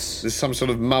Whites. There's some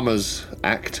sort of mummer's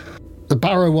act. The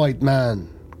Barrow White man.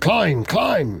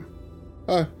 Climb!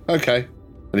 Oh, okay.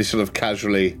 And he sort of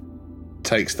casually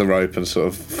takes the rope and sort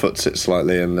of foots it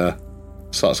slightly and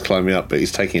starts climbing up, but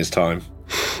he's taking his time.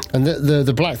 And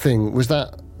the black thing, was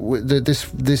that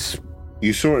this?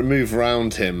 You saw it move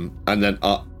around him and then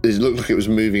up. It looked like it was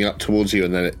moving up towards you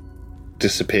and then it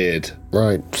disappeared.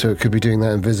 Right, so it could be doing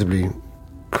that invisibly.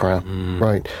 Crap.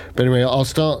 Right. But anyway,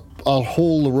 I'll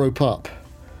haul the rope up,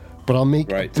 but I'll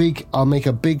make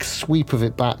a big sweep of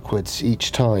it backwards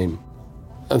each time.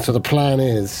 And so the plan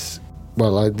is,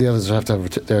 well, the others have to have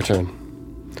their turn.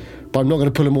 But I'm not going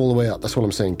to pull them all the way up. That's what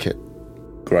I'm saying, Kit.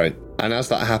 Great. And as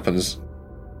that happens,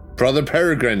 Brother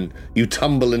Peregrine, you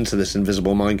tumble into this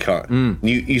invisible minecart.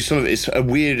 You sort of, it's a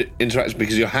weird interaction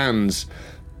because your hands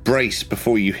brace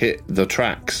before you hit the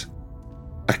tracks,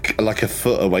 like a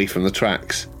foot away from the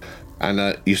tracks.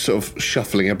 And you're sort of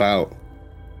shuffling about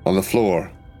on the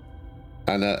floor.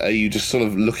 And are you just sort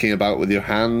of looking about with your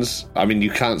hands? I mean, you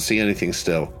can't see anything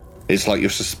still. It's like you're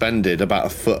suspended about a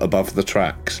foot above the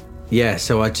tracks. Yeah,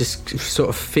 so I just sort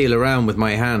of feel around with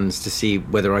my hands to see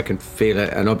whether I can feel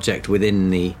an object within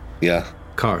the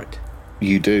cart.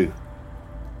 You do.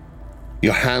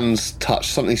 Your hands touch,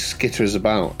 something skitters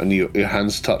about, and your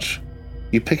hands touch.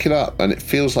 You pick it up, and it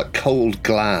feels like cold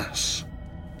glass.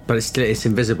 But it's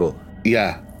invisible.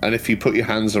 Yeah, and if you put your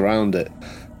hands around it,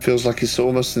 it feels like it's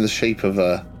almost in the shape of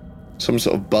some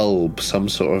sort of bulb, some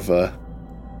sort of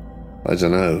I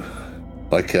don't know,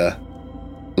 like a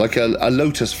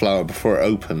lotus flower before it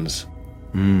opens,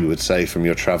 you would say, from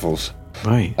your travels.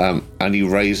 Right. And you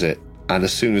raise it, and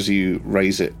as soon as you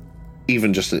raise it,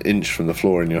 even just an inch from the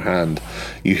floor in your hand,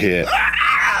 you hear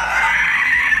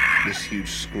this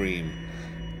huge scream,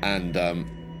 and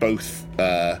both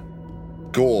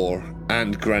Gore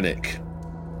and Grenick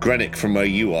from where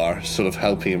you are, sort of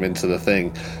helping him into the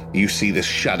thing, you see this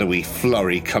shadowy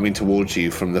flurry coming towards you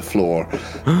from the floor,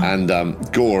 and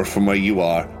Gore from where you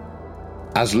are,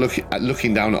 as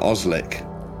looking down at Oslic,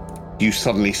 you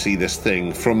suddenly see this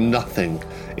thing from nothing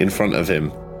in front of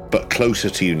him, but closer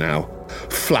to you now,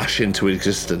 flash into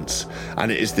existence,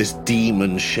 and it is this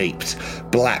demon-shaped,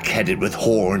 black-headed with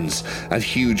horns and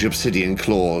huge obsidian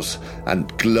claws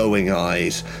and glowing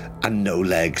eyes and no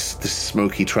legs, this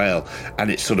smoky trail, and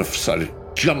it sort of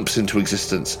jumps into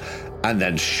existence and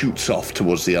then shoots off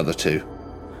towards the other two.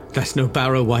 That's no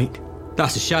Barrow White.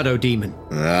 That's a shadow demon.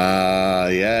 Ah,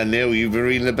 yeah, Neil, you've been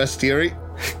reading the bestiary?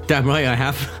 Damn right I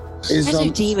have.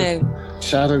 Shadow demon.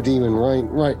 Shadow demon,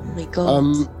 right. Oh my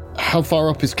god. How far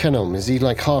up is Kenom? Is he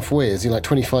like halfway? Is he like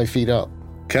 25 feet up?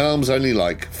 Kelm's only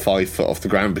like 5 foot off the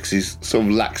ground because he's sort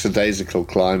of lackadaisical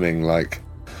climbing. Like,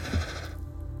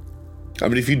 I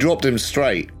mean, if you dropped him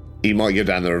straight, he might go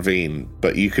down the ravine,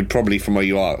 but you could probably, from where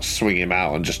you are, swing him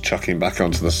out and just chuck him back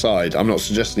onto the side. I'm not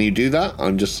suggesting you do that.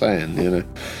 I'm just saying, you know,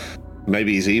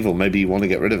 maybe he's evil. Maybe you want to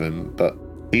get rid of him, but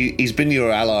he's been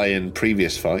your ally in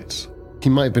previous fights. He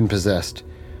might have been possessed.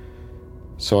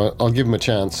 So I'll give him a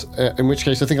chance. In which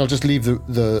case, I think I'll just leave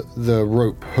the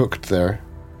rope hooked there.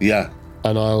 Yeah.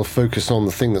 And I'll focus on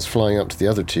the thing that's flying up to the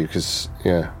other two, because,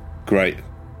 yeah. Great.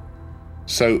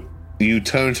 So you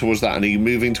turn towards that, and are you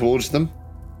moving towards them?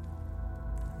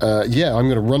 Yeah, I'm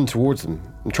going to run towards them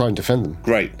and try and defend them.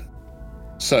 Great.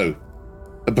 So,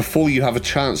 before you have a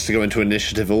chance to go into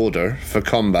initiative order for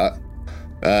combat,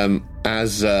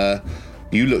 as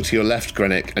you look to your left,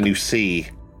 Grenick, and you see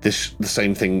the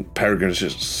same thing Peregrine's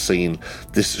just seen,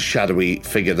 this shadowy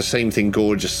figure, the same thing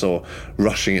Gorgeous saw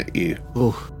rushing at you.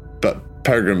 Ooh. But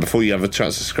Peregrine, before you have a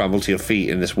chance to scramble to your feet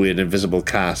in this weird invisible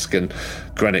cask, and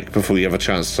Grenick, before you have a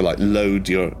chance to like load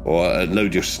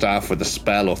your staff with a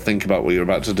spell or think about what you're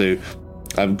about to do,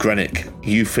 Grenick,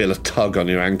 you feel a tug on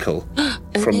your ankle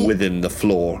from within the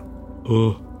floor.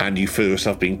 Oh. And you feel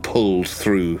yourself being pulled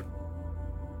through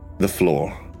the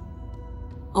floor.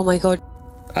 Oh my god.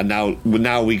 And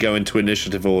now we go into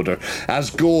initiative order. As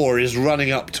Gore is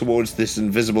running up towards this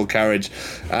invisible carriage,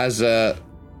 as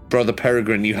Brother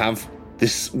Peregrine, you have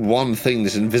this one thing,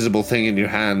 this invisible thing in your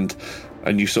hand,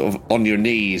 and you sort of on your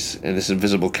knees in this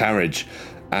invisible carriage.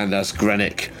 And as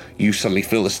Grenick, you suddenly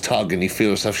feel this tug and you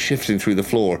feel yourself shifting through the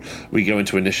floor. We go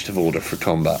into initiative order for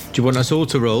combat. Do you want us all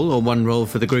to roll, or one roll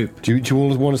for the group? Do you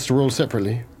all want us to roll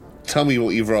separately? Tell me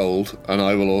what you've rolled, and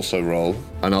I will also roll,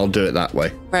 and I'll do it that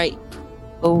way. Right.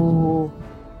 Oh.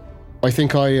 I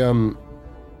think I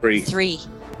 3.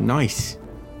 Nice.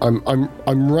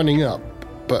 I'm running up,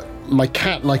 but my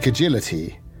cat-like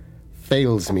agility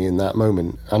fails me in that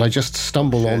moment, and I just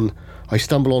stumble on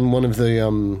one of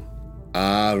the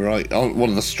right. On one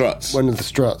of the struts. One of the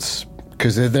struts,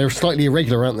 because they're slightly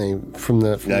irregular, aren't they? From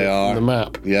the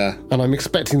map. Yeah. And I'm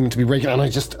expecting them to be regular,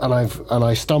 and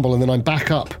I stumble, and then I'm back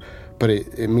up, but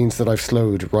it means that I've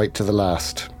slowed right to the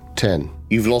last 10.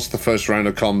 You've lost the first round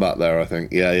of combat there, I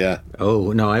think. Yeah.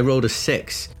 Oh no, I rolled a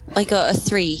 6. I got a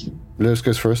 3. Lewis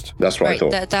goes first. That's what I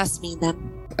thought. That's me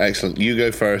then. Excellent. You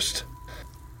go first.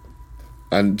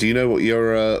 And do you know what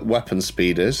your weapon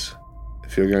speed is?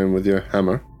 If you're going with your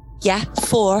hammer. Yeah,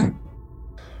 4.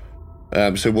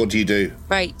 So what do you do?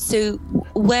 Right, so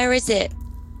where is it?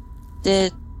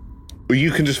 Well,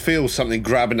 you can just feel something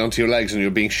grabbing onto your legs and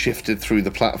you're being shifted through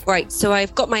the platform. Right, so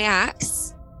I've got my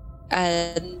axe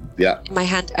in my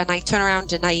hand, and I turn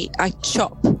around and I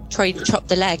try to chop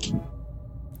the leg.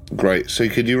 Great. So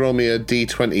could you roll me a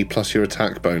D20 plus your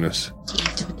attack bonus?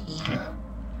 D20.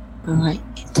 All right,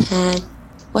 10.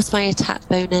 What's my attack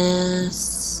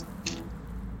bonus?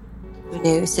 Oh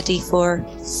no, it's a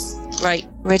D4. Right,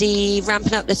 ready,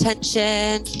 ramping up the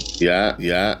tension.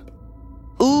 Yeah.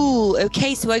 Ooh,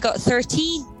 okay, so I got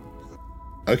 13.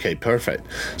 Okay, perfect.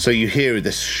 So you hear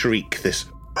this shriek, this...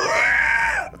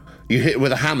 You hit it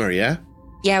with a hammer, yeah?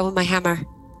 Yeah, with my hammer.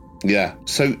 Yeah,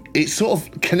 so it sort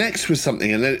of connects with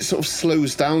something and then it sort of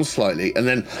slows down slightly and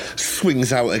then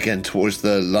swings out again towards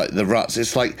the ruts.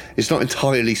 It's like, it's not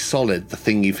entirely solid, the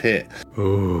thing you've hit.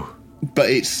 Ooh.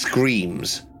 But it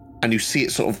screams and you see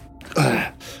it sort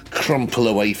of crumple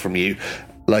away from you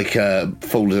like a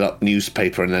folded up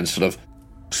newspaper and then sort of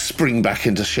spring back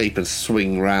into shape and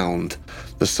swing round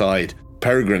the side.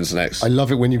 Peregrine's next. I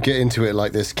love it when you get into it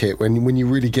like this, Kit. When you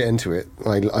really get into it,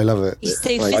 I love it. He's so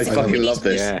I physical. fucking love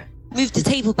this. Yeah. Move the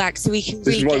table back so we can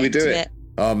This is really why we get do into it.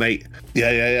 Oh, mate.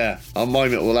 Yeah. I'll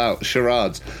mime it all out.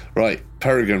 Charades. Right,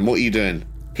 Peregrine, what are you doing?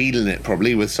 Healing it,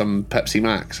 probably, with some Pepsi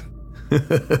Max.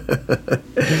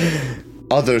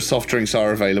 Other soft drinks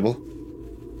are available.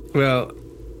 Well,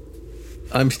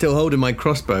 I'm still holding my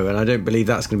crossbow, and I don't believe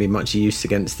that's going to be much use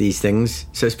against these things.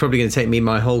 So it's probably going to take me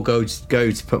my whole go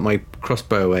to put my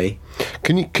crossbow away.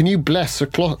 Can you bless a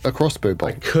crossbow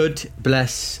bolt? I could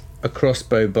bless a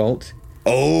crossbow bolt.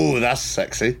 Oh, that's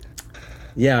sexy.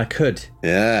 Yeah, I could.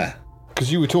 Yeah.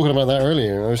 Because you were talking about that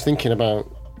earlier, and I was thinking about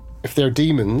if they're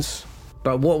demons.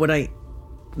 But what would I...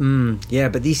 yeah,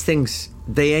 but these things,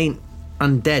 they ain't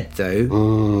undead,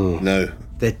 though. No.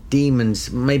 They're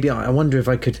demons. Maybe I wonder if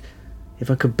I could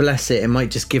bless it might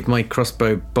just give my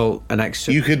crossbow bolt an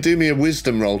extra... You could do me a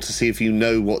wisdom roll to see if you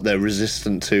know what they're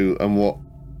resistant to and what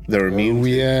they're immune to.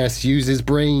 Yes, use his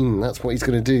brain. That's what he's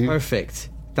going to do. Perfect.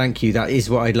 Thank you. That is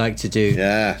what I'd like to do.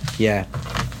 Yeah.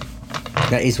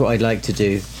 That is what I'd like to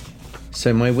do.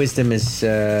 So my wisdom is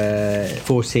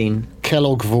 14.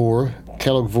 Kellogg Vor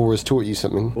has taught you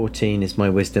something. 14 is my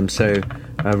wisdom, so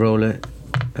I roll it.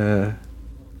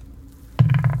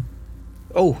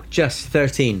 Just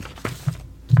 13.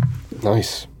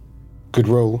 Nice. Good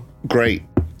roll. Great.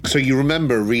 So you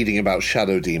remember reading about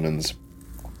shadow demons,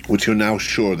 which you're now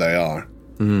sure they are.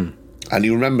 Mm. And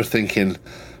you remember thinking,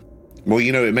 well,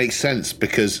 it makes sense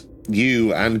because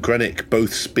you and Grenick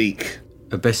both speak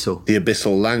Abyssal. the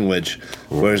Abyssal language,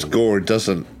 whereas Gore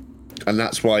doesn't. And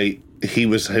that's why he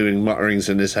was hearing mutterings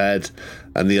in his head,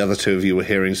 and the other two of you were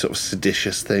hearing sort of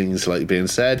seditious things like being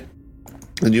said.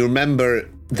 And you remember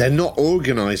they're not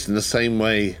organised in the same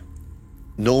way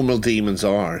normal demons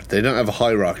are. They don't have a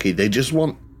hierarchy. They just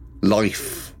want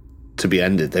life to be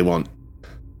ended. They want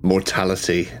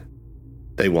mortality.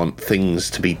 They want things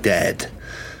to be dead.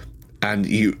 And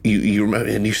you remember,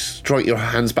 and you strike your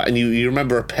hands back, and you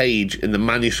remember a page in the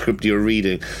manuscript you were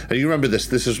reading, and you remember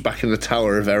this was back in the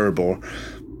Tower of Erebor,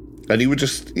 and you were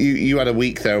just you had a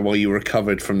week there while you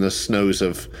recovered from the snows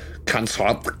of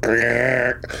Kansat,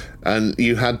 and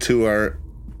you had to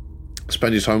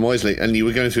spend your time wisely, and you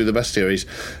were going through the bestiaries,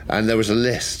 and there was a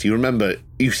list. You remember,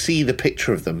 you see the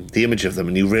picture of them, the image of them,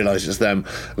 and you realise it's them,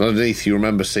 and underneath you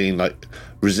remember seeing like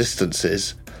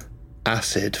resistances: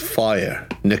 acid, fire,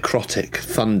 necrotic,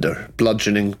 thunder,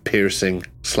 bludgeoning, piercing,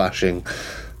 slashing,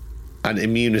 and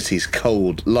immunities: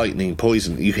 cold, lightning,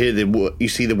 poison. You hear you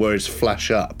see the words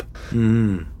flash up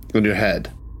on your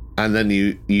head, and then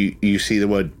you see the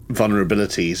word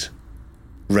vulnerabilities: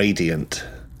 radiant,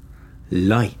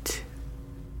 light.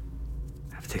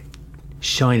 Have to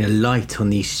shine a light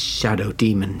on these shadow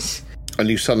demons. And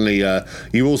you suddenly,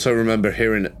 you also remember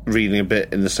reading a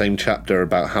bit in the same chapter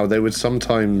about how they would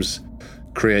sometimes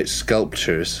create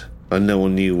sculptures and no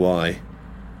one knew why.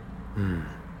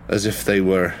 As if they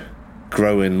were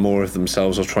growing more of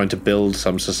themselves or trying to build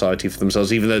some society for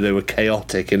themselves, even though they were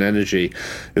chaotic in energy.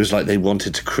 It was like they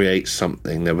wanted to create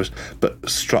something. But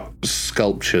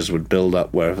sculptures would build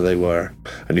up wherever they were.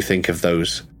 And you think of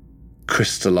those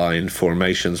crystalline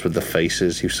formations with the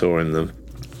faces you saw in them.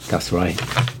 That's right.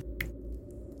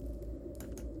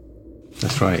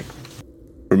 That's right.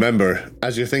 Remember,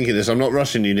 as you're thinking this, I'm not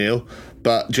rushing you, Neil,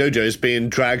 but Jojo's being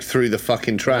dragged through the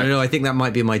fucking track. No, I think that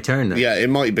might be my turn then. Yeah, it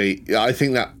might be. I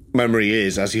think that memory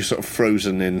is as you're sort of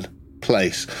frozen in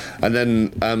place. And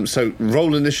then, so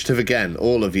roll initiative again,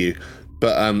 all of you.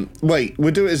 But wait,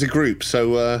 we'll do it as a group.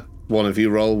 So one of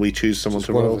you roll, we choose someone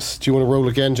to roll. Do you want to roll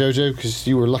again, Jojo? Because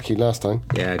you were lucky last time.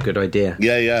 Yeah, good idea.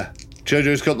 Yeah.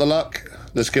 Jojo's got the luck.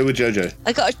 Let's go with Jojo.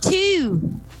 I got a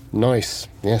 2. Nice.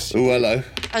 Yes. Oh, hello.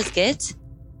 That was good.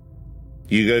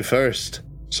 You go first.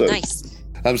 So, Nice.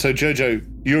 So Jojo,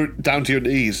 you're down to your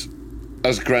knees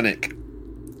as Grenick.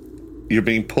 You're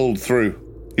being pulled through.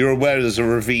 You're aware there's a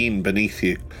ravine beneath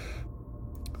you,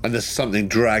 and there's something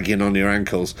dragging on your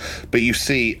ankles. But you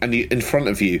see, and in front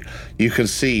of you, you can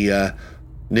see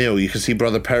Neil. You can see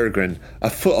Brother Peregrine a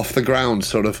foot off the ground,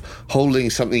 sort of holding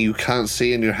something you can't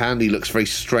see in your hand. He looks very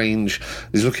strange.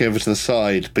 He's looking over to the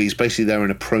side, but he's basically there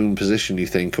in a prone position, you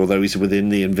think, although he's within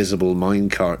the invisible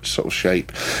minecart sort of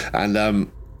shape. And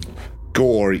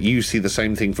Gore, you see the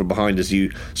same thing from behind as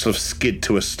you sort of skid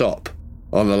to a stop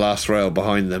on the last rail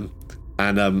behind them.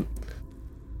 And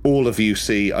all of you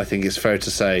see, I think it's fair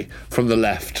to say, from the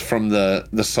left, from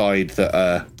the side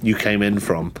that you came in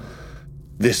from,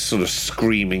 this sort of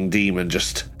screaming demon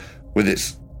just with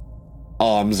its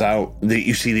arms out.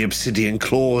 You see the obsidian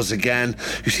claws again.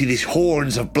 You see these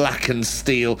horns of blackened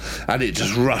steel, and it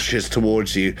just rushes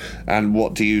towards you. And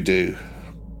what do you do?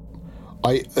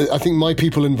 I think my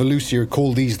people in Valusia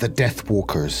call these the Death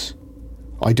Walkers.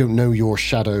 I don't know your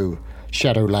shadow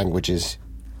languages,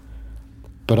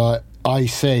 but I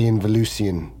say in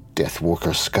Valusian, Death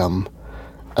Walker scum.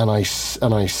 And I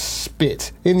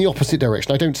spit in the opposite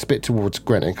direction. I don't spit towards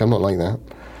Grenick. I'm not like that.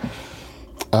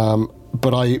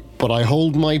 But I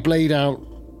hold my blade out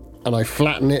and I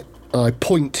flatten it and I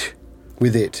point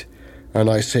with it and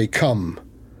I say, "Come,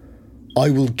 I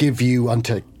will give you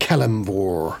unto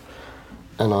Kelemvor."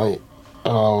 And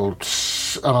I'll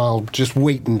just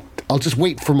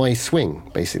wait for my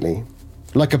swing, basically,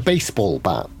 like a baseball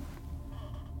bat.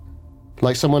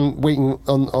 Like someone waiting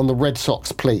on the Red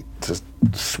Sox plate to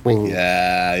swing.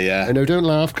 Yeah. I know, don't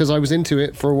laugh, because I was into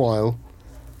it for a while.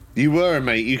 You were,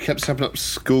 mate. You kept stepping up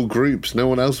school groups. No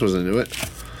one else was into it.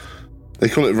 They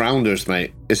call it rounders,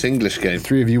 mate. It's English game.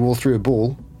 3 of you all threw a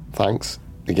ball. Thanks.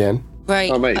 Again.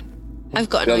 Right. Oh, mate. I've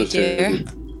got an idea.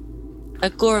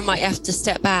 Agora might have to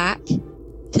step back,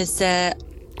 because... well,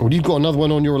 you've got another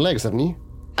one on your legs, haven't you?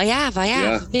 I have.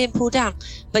 Yeah. Being pulled down.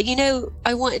 But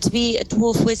I wanted to be a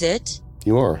dwarf wizard.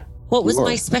 You are. What was You are.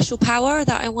 my special power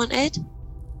that I wanted?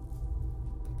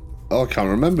 Oh, I can't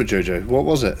remember, Jojo. What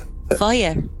was it?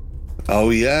 Fire. Oh,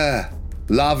 yeah.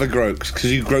 Lava grokes,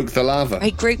 because you groke the lava. I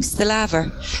groups the lava.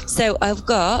 So I've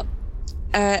got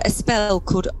a spell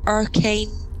called Arcane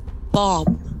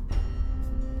Bomb.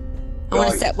 I want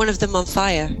to Right. set one of them on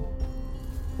fire.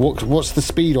 What's the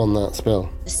speed on that spell?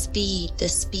 The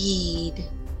speed.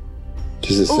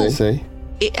 Does it Ooh. say?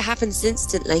 It happens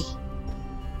instantly.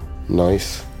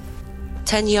 Nice.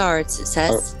 10 yards, it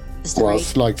says. Is the Well, range.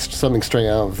 it's like something straight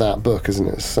out of that book, isn't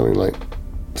it? It's something like...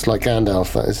 It's like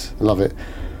Gandalf, that is. I love it.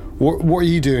 What are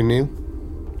you doing, Neil?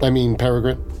 I mean,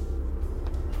 Peregrine?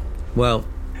 Well,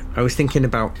 I was thinking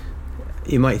about,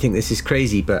 you might think this is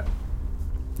crazy, but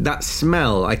that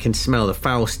smell, I can smell the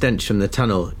foul stench from the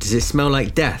tunnel. Does it smell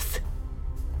like death?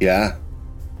 Yeah.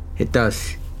 It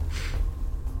does.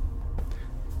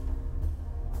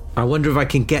 I wonder if I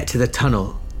can get to the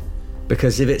tunnel,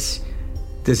 because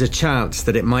there's a chance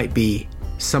that it might be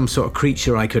some sort of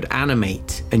creature I could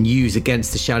animate and use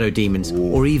against the shadow demons,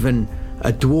 or even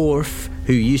a dwarf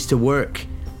who used to work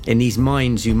in these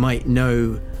mines who might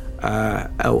know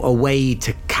a way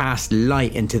to cast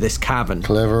light into this cavern.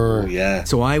 Clever. Yeah.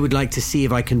 So I would like to see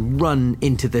if I can run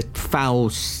into the foul,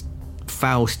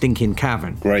 stinking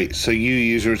cavern. Great. So you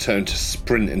use a return to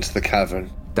sprint into the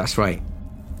cavern. That's right.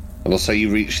 And I'll say you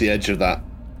reach the edge of that,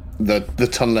 the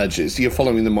tunnel edge. You're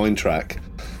following the mine track,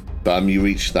 but you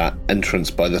reach that entrance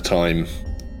by the time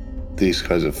these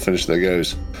guys have finished their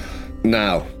goes.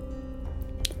 Now,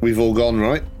 we've all gone,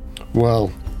 right?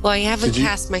 Well, Well, I haven't Did you-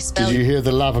 cast my spell. did you hear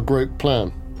the lava grope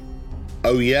plan?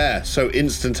 Oh yeah, so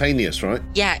instantaneous, right?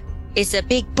 Yeah, it's a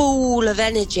big ball of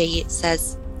energy, it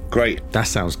says. Great. That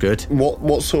sounds good.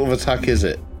 What sort of attack is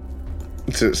it?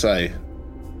 Does it say?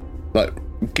 Like,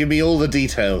 give me all the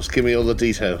details. Give me all the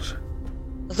details.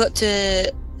 I've got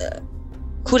to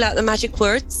call out the magic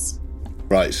words.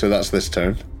 Right, so that's this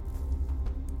turn.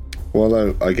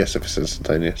 Well, I guess if it's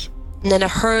instantaneous. And then a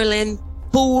hurling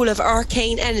ball of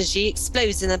arcane energy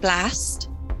explodes in a blast.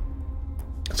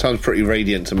 Sounds pretty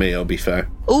radiant to me, I'll be fair.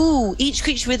 Ooh, each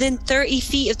creature within 30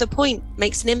 feet of the point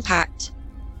makes an impact.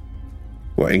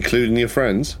 What, including your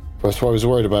friends? That's what I was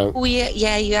worried about. Oh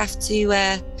yeah, you have to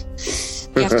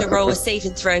roll a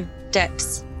saving throw,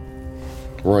 Dex.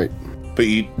 Right. But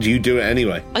you do it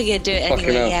anyway. I'm gonna do it Fucking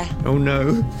anyway, hell. yeah. Oh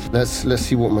no. Let's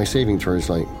see what my saving throw is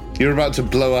like. You're about to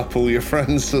blow up all your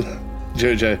friends,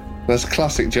 Jojo. That's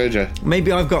classic Jojo.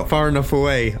 Maybe I've got far enough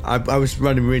away. I was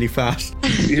running really fast.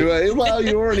 You're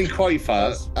already quite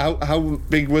fast. How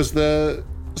big was the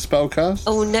spell cast?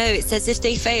 Oh no, it says if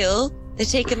they fail, they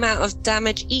take amount of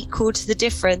damage equal to the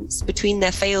difference between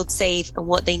their failed save and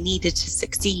what they needed to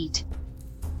succeed.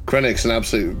 Krennic's an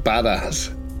absolute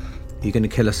badass. You're going to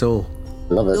kill us all.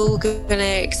 Love They're it. all gonna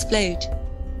explode.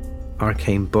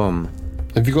 Arcane bomb.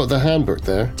 Have you got the handbook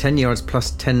there? 10 yards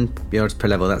plus 10 yards per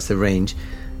level, that's the range.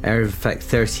 Area of effect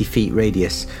 30 feet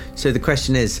radius. So the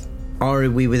question is, are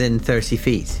we within 30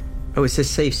 feet? Oh, it says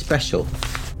save special.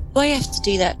 Why you have to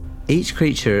do that? Each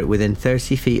creature within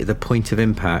 30 feet of the point of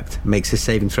impact makes a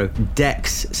saving throw.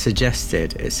 Dex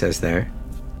suggested, it says there.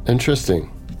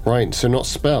 Interesting. Right, so not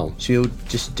spell. Should we all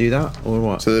just do that, or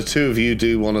what? So the two of you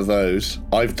do one of those.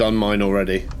 I've done mine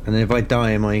already. And then if I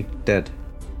die, am I dead?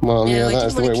 Well, No, yeah, I that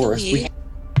is didn't the way want it to works. kill you.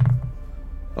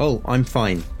 Oh, I'm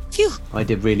fine. Phew. I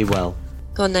did really well.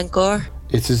 Go on then, Gore.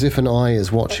 It's as if an eye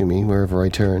is watching me wherever I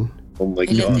turn. Oh my I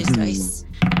love god. those dice.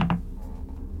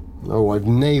 Oh, I've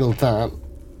nailed that.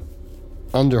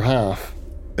 Under half.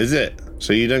 Is it?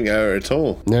 So you don't get hurt at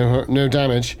all? No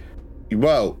damage.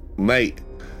 Well, mate,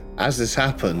 as this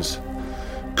happens,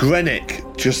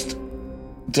 Krennic just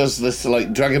does this,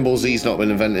 like, Dragon Ball Z's not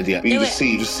been invented yet. You Do just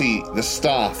it. see the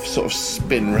staff sort of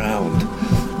spin round,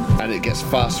 and it gets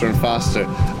faster and faster,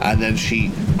 and then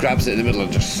she grabs it in the middle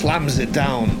and just slams it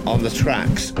down on the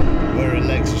tracks where her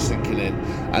legs are sinking in,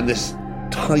 and this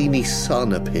tiny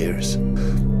sun appears.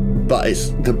 But it's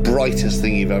the brightest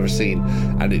thing you've ever seen,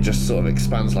 and it just sort of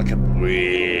expands like a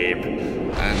whip.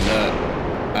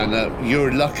 And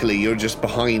you're just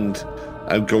behind.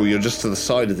 You're just to the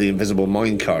side of the invisible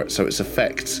minecart, so its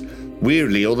effects,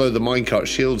 weirdly, although the minecart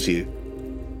shields you,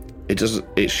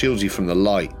 it shields you from the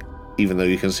light, even though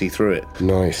you can see through it.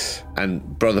 Nice. And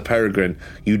Brother Peregrine,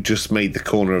 you just made the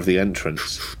corner of the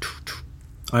entrance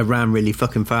I ran really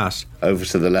fucking fast. over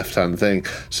to the left-hand thing.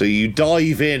 So you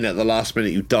dive in at the last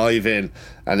minute,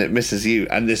 and it misses you,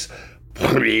 and this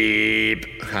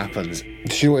happens. Do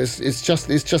you know what, it's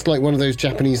just like one of those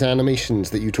Japanese animations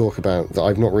that you talk about that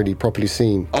I've not really properly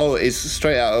seen. Oh, it's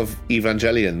straight out of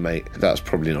Evangelion, mate. That's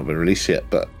probably not been released yet,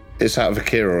 but it's out of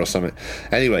Akira or something.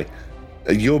 Anyway,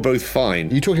 You're both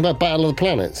fine. You're talking about Battle of the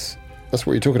Planets. That's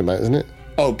what you're talking about, isn't it?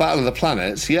 Oh, Battle of the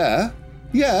Planets, yeah.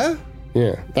 Yeah.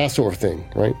 Yeah, that sort of thing,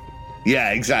 right?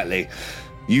 Yeah, exactly.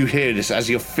 You hear this as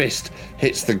your fist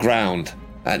hits the ground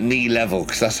at knee level,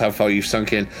 because that's how far you've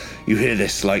sunk in. You hear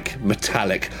this, like,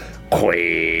 metallic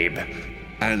queeb.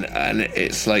 And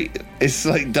it's like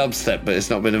dubstep, but it's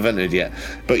not been invented yet.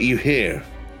 But you hear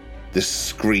this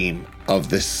scream of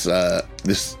this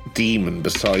demon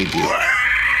beside you.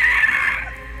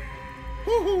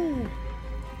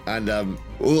 And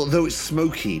although it's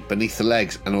smoky beneath the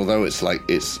legs, and although it's like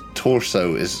its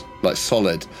torso is like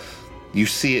solid, you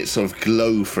see it sort of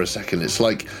glow for a second. It's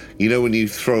like, you know, when you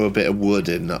throw a bit of wood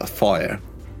in a fire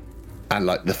and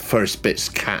like the first bits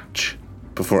catch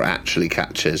before it actually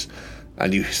catches,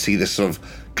 and you see this sort of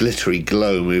glittery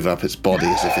glow move up its body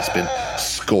as if it's been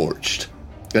scorched,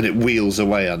 and it wheels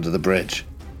away under the bridge.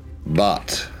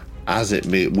 But as it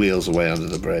wheels away under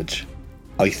the bridge,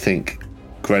 I think,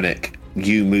 Grenick,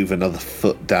 you move another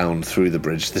foot down through the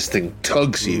bridge. This thing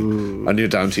tugs you, and you're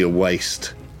down to your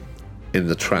waist in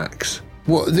the tracks.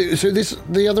 What? So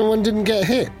the other one didn't get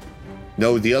hit?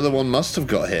 No, the other one must have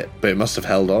got hit, but it must have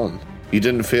held on. You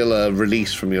didn't feel a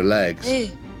release from your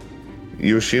legs.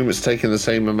 You assume it's taken the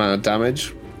same amount of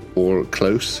damage, or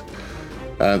close.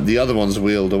 The other one's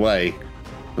wheeled away,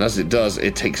 and as it does,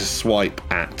 it takes a swipe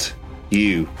at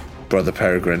you, Brother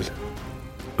Peregrine.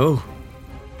 Oh.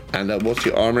 And what's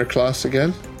your armor class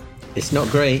again? It's not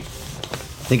great.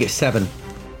 I think it's 7.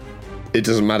 It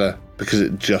doesn't matter, because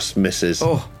it just misses.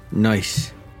 Oh,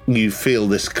 nice. You feel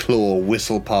this claw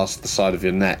whistle past the side of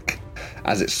your neck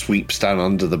as it sweeps down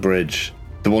under the bridge,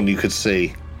 the one you could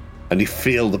see, and you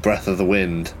feel the breath of the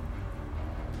wind,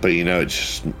 but you know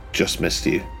it just missed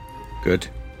you. Good.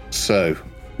 So,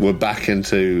 we're back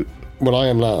into... Well, I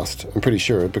am last, I'm pretty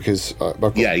sure, because...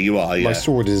 yeah, you are, yeah. My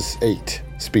sword is 8,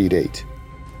 speed 8.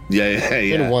 Yeah. I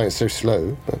don't know why it's so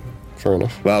slow, but fair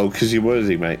enough. Well, because you're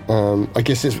worthy, mate. I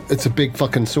guess it's a big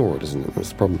fucking sword, isn't it? That's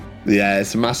the problem. Yeah,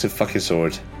 it's a massive fucking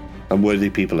sword, and worthy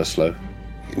people are slow.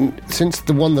 Since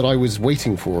the one that I was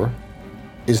waiting for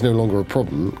is no longer a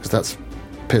problem, because that's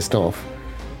pissed off,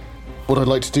 what I'd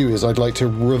like to do is I'd like to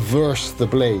reverse the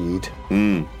blade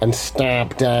and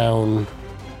stab down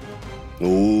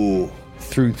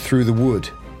through the wood.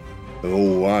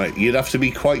 Oh, right. You'd have to be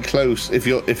quite close if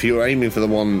you're aiming for the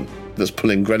one that's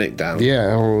pulling Grenick down.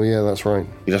 Yeah, that's right.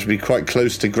 You'd have to be quite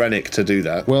close to Grenick to do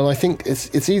that. Well, I think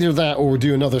it's either that or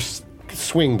do another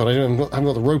swing, but I haven't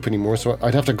got the rope anymore, so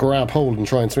I'd have to grab hold and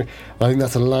try and swing. I think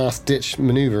that's a last-ditch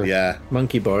manoeuvre. Yeah.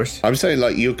 Monkey bars. I'm saying,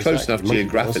 like, you're close Exactly. enough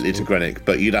geographically to Grenick,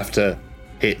 but you'd have to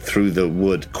hit through the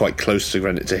wood quite close to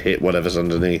Grenick to hit whatever's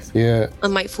underneath. Yeah. I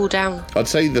might fall down. I'd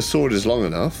say the sword is long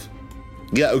enough.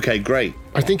 Yeah, okay, great.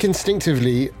 I think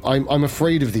instinctively I'm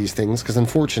afraid of these things, because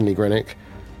unfortunately, Grenick,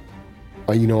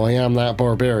 I am that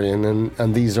barbarian,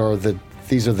 and these are the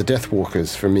death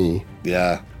walkers for me.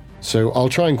 Yeah. So I'll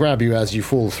try and grab you as you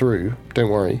fall through. Don't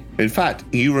worry. In fact,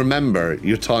 you remember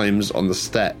your times on the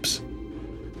steps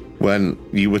when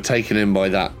you were taken in by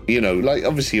that, like,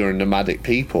 obviously you're a nomadic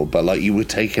people, but like you were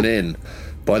taken in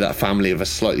by that family of a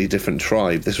slightly different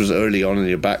tribe. This was early on in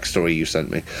your backstory you sent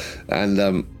me.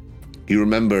 And you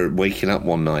remember waking up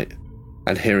one night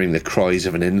and hearing the cries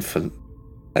of an infant,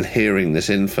 and hearing this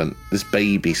infant, this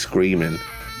baby screaming,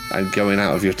 and going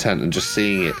out of your tent and just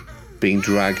seeing it being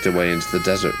dragged away into the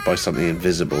desert by something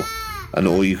invisible, and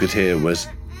all you could hear was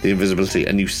the invisibility,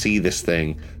 and you see this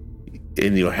thing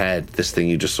in your head, this thing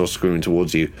you just saw screaming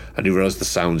towards you, and you realise the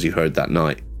sounds you heard that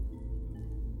night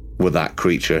were that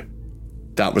creature.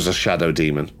 That was a shadow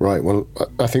demon. Right, well,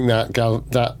 I think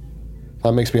that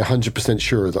makes me 100%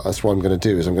 sure that that's what I'm going to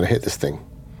do, is I'm going to hit this thing.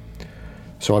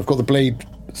 So I've got the blade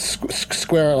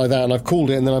square out like that, and I've cooled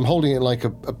it, and then I'm holding it like a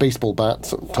baseball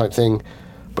bat type thing,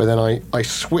 but then I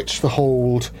switch the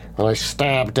hold, and I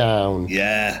stab down.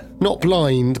 Yeah. Not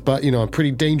blind, but, I'm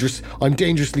pretty dangerous. I'm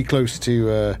dangerously close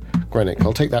to Grenick.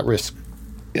 I'll take that risk.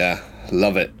 Yeah,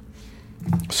 love it.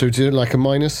 So do like a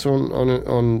minus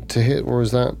on to hit, or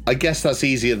is that? I guess that's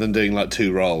easier than doing like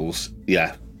 2 rolls.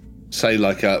 Yeah. Say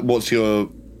like, you're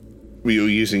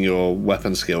using your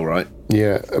weapon skill, right?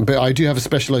 Yeah, but I do have a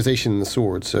specialization in the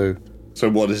sword, so... So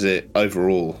what is it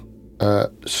overall?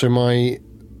 What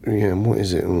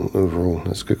is it overall?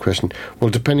 That's a good question. Well,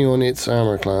 depending on its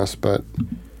armor class, but...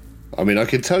 I mean, I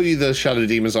could tell you the Shadow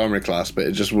Demon's armor class, but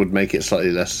it just would make it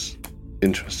slightly less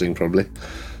interesting, probably.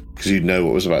 Because you'd know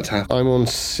what was about to happen. I'm on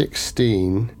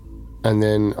 16, and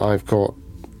then I've got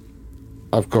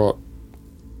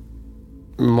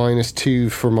 -2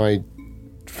 for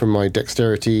my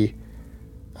dexterity,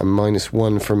 and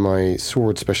 -1 for my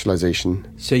sword specialization.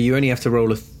 So you only have to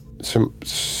roll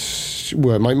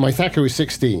Well, my Thaco is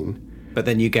 16. But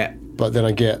then you get But then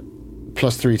I get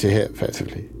 +3 to hit,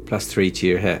 effectively. +3 to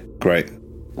your hit. Great.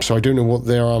 So I don't know what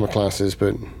their armor class is,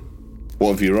 but...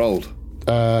 What have you rolled?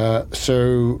 I've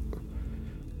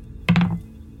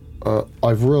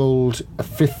rolled a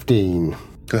 15.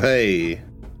 Hey.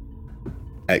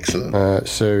 Excellent.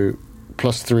 So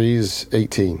 +3 is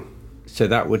 18. So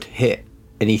that would hit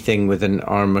anything with an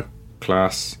armor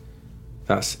class.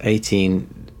 That's 18.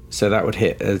 So that would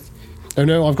hit a... Oh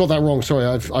no, I've got that wrong.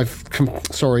 Sorry,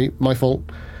 sorry, my fault.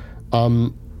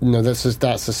 No, that's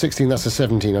a 16. That's a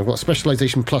 17. I've got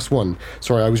specialization +1.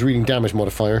 Sorry, I was reading damage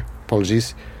modifier.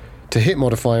 Apologies. To hit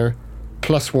modifier,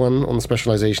 +1 on the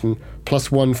specialization,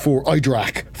 +1 for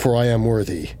Idrak, for I am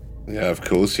worthy. Yeah, of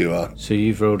course you are. So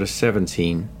you've rolled a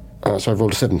 17. So I've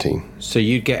rolled a 17. So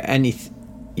you get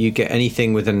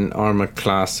anything with an armor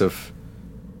class of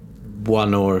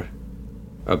 1 or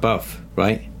above,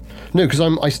 right? No, because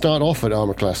I start off at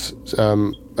armor class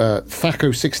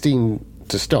Thaco 16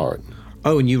 to start.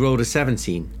 Oh, and you rolled a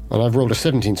 17. And I've rolled a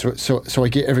 17, so I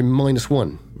get every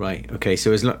 -1. Right. Okay.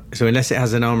 So unless it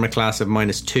has an armor class of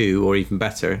 -2 or even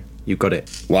better, you've got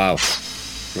it. Wow.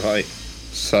 Right.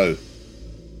 So,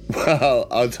 well,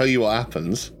 I'll tell you what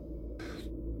happens.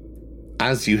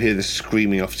 As you hear this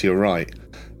screaming off to your right,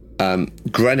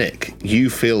 Grenick, you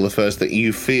feel the first thing.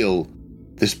 You feel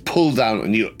this pull down,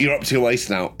 and you're up to your waist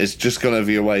now. It's just gone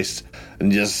over your waist,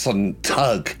 and just a sudden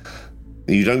tug.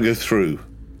 You don't go through,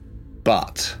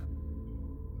 but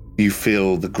you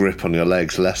feel the grip on your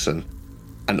legs lessen,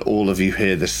 and all of you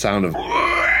hear this sound of...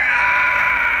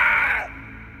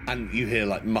 And you hear,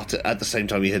 like, mutter... At the same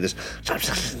time, you hear this...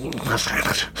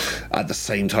 At the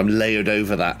same time, layered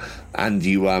over that, and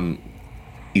you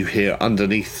hear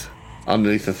underneath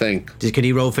the thing. Can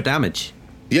you roll for damage?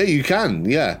 Yeah, you can,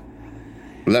 yeah.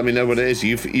 Let me know what it is.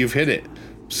 You've hit it.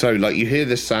 So, like, you hear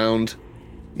this sound,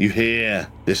 you hear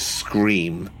this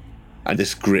scream, and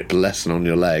this grip lessen on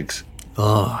your legs.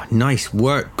 Oh, nice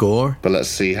work, Gore. But let's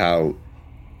see how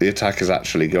the attack has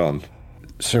actually gone.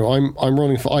 So I'm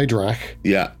rolling for Idrak.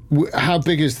 Yeah. How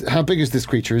big is this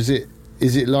creature? Is it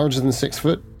larger than 6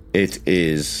 foot? It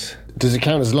is. Does it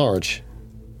count as large,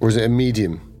 or is it a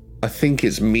medium? I think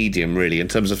it's medium, really. In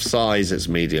terms of size, it's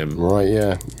medium. Right.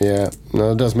 Yeah.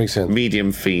 No, it does make sense.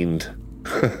 Medium fiend,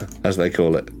 as they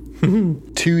call it.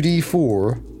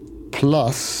 2d4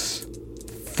 plus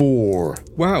 4.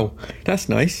 Wow, that's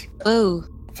nice. Oh.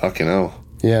 Fucking hell.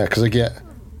 Yeah, because I get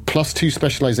 +2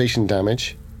 specialization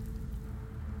damage,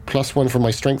 +1 for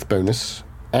my strength bonus,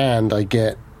 and I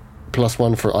get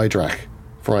 +1 for Idrak,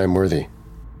 for I am worthy.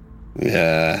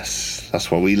 Yes,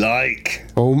 that's what we like.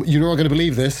 Oh, you're not going to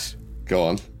believe this. Go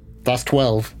on. That's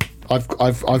 12.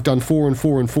 I've done 4 and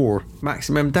 4 and 4.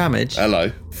 Maximum damage.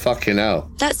 Hello. Fucking hell.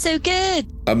 That's so good.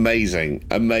 Amazing.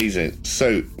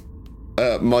 So,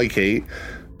 Mikey,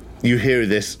 you hear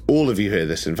this, all of you hear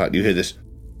this, in fact, you hear this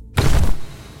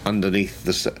underneath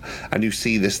and you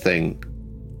see this thing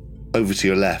over to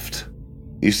your left.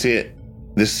 You see it,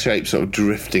 this shape sort of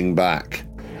drifting back,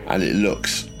 and it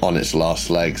looks on its last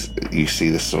legs. You see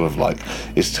this sort of like,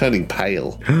 it's turning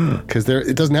pale. Because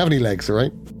it doesn't have any legs,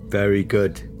 right? Very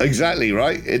good. Exactly,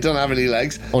 right? It doesn't have any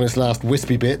legs. On its last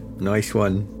wispy bit. Nice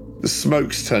one. The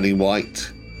smoke's turning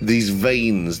white. These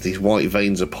veins, these white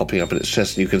veins are popping up in its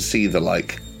chest, and you can see the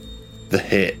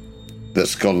hit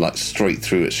that's gone like straight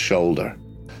through its shoulder.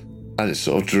 And it's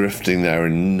sort of drifting there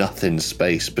in nothing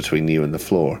space between you and the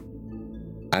floor.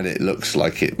 And it looks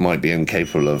like it might be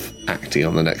incapable of acting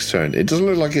on the next turn. It doesn't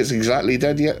look like it's exactly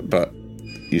dead yet, but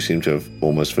you seem to have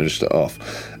almost finished it off.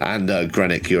 And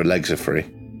Grenick, your legs are free.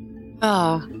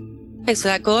 Oh, thanks for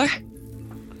that, Gore.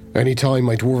 Anytime,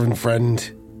 my dwarven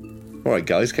friend. All right,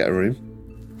 guys, get a room.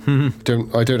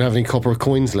 I don't have any copper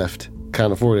coins left.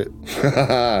 Can't afford it.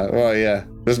 Well, yeah.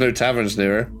 There's no taverns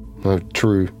near her. Oh,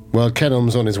 true. Well,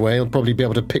 Kenelm's on his way. He'll probably be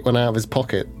able to pick one out of his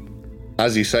pocket.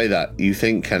 As you say that, you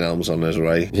think Kenelm's on his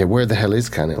way. Yeah, where the hell is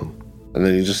Kenelm? And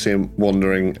then you just see him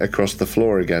wandering across the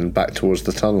floor again, back towards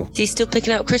the tunnel. Is he still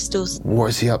picking out crystals? What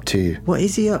is he up to? What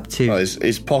is he up to? Oh,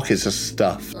 his pockets are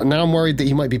stuff. Now I'm worried that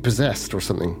he might be possessed or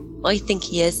something. I think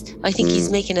he is. I think he's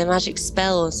making a magic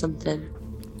spell or something.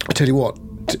 I tell you what,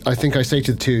 I think I say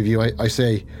to the two of you, I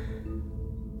say,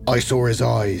 I saw his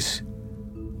eyes.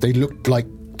 They looked like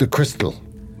the crystal,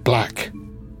 black.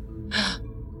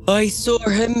 I saw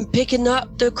him picking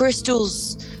up the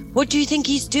crystals. What do you think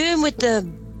he's doing with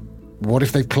them? What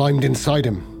if they've climbed inside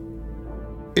him?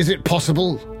 Is it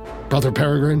possible, Brother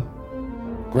Peregrine?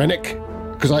 Grenick,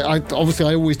 Because I obviously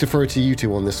I always defer to you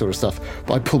two on this sort of stuff,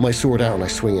 but I pull my sword out and I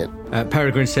swing it.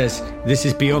 Peregrine says, "This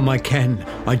is beyond my ken.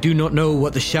 I do not know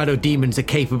what the shadow demons are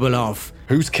capable of."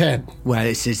 Who's Ken? Well,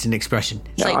 it's an expression.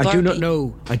 It's like I do not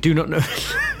Barbie. know.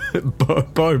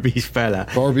 Barbie's fella.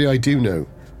 Barbie, I do know.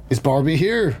 Is Barbie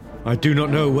here? I do not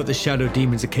know what the shadow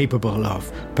demons are capable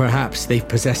of. Perhaps they've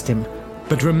possessed him.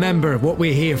 But remember what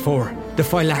we're here for. The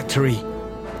Phylactery.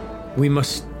 We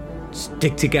must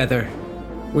stick together.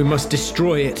 We must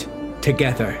destroy it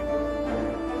together.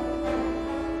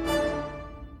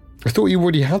 I thought you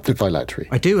already had the Phylactery.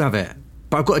 I do have it,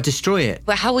 but I've got to destroy it.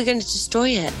 But how are we going to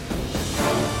destroy it?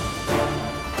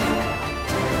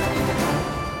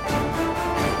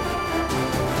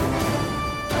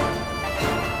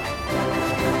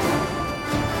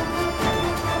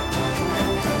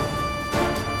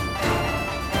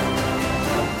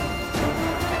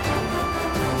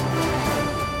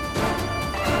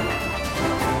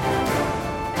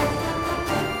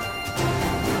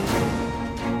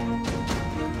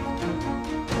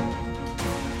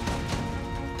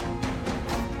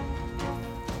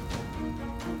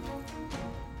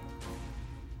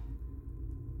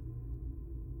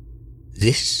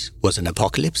 This was an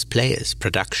Apocalypse Players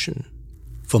production.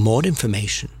 For more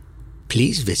information,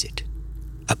 please visit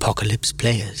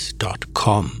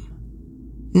apocalypseplayers.com.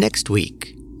 Next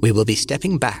week, we will be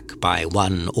stepping back by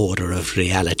one order of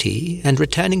reality and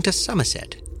returning to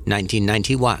Somerset,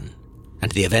 1991,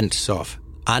 and the events of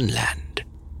Unland.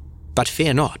 But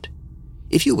fear not.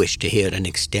 If you wish to hear an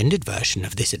extended version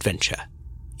of this adventure,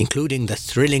 including the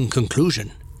thrilling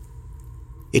conclusion,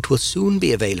 it will soon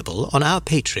be available on our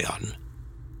Patreon.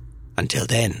 Until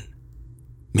then,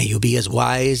 may you be as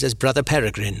wise as Brother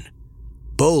Peregrine,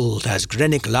 bold as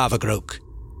Grenick Lavagroke,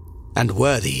 and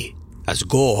worthy as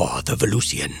Gore the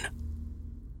Volusian.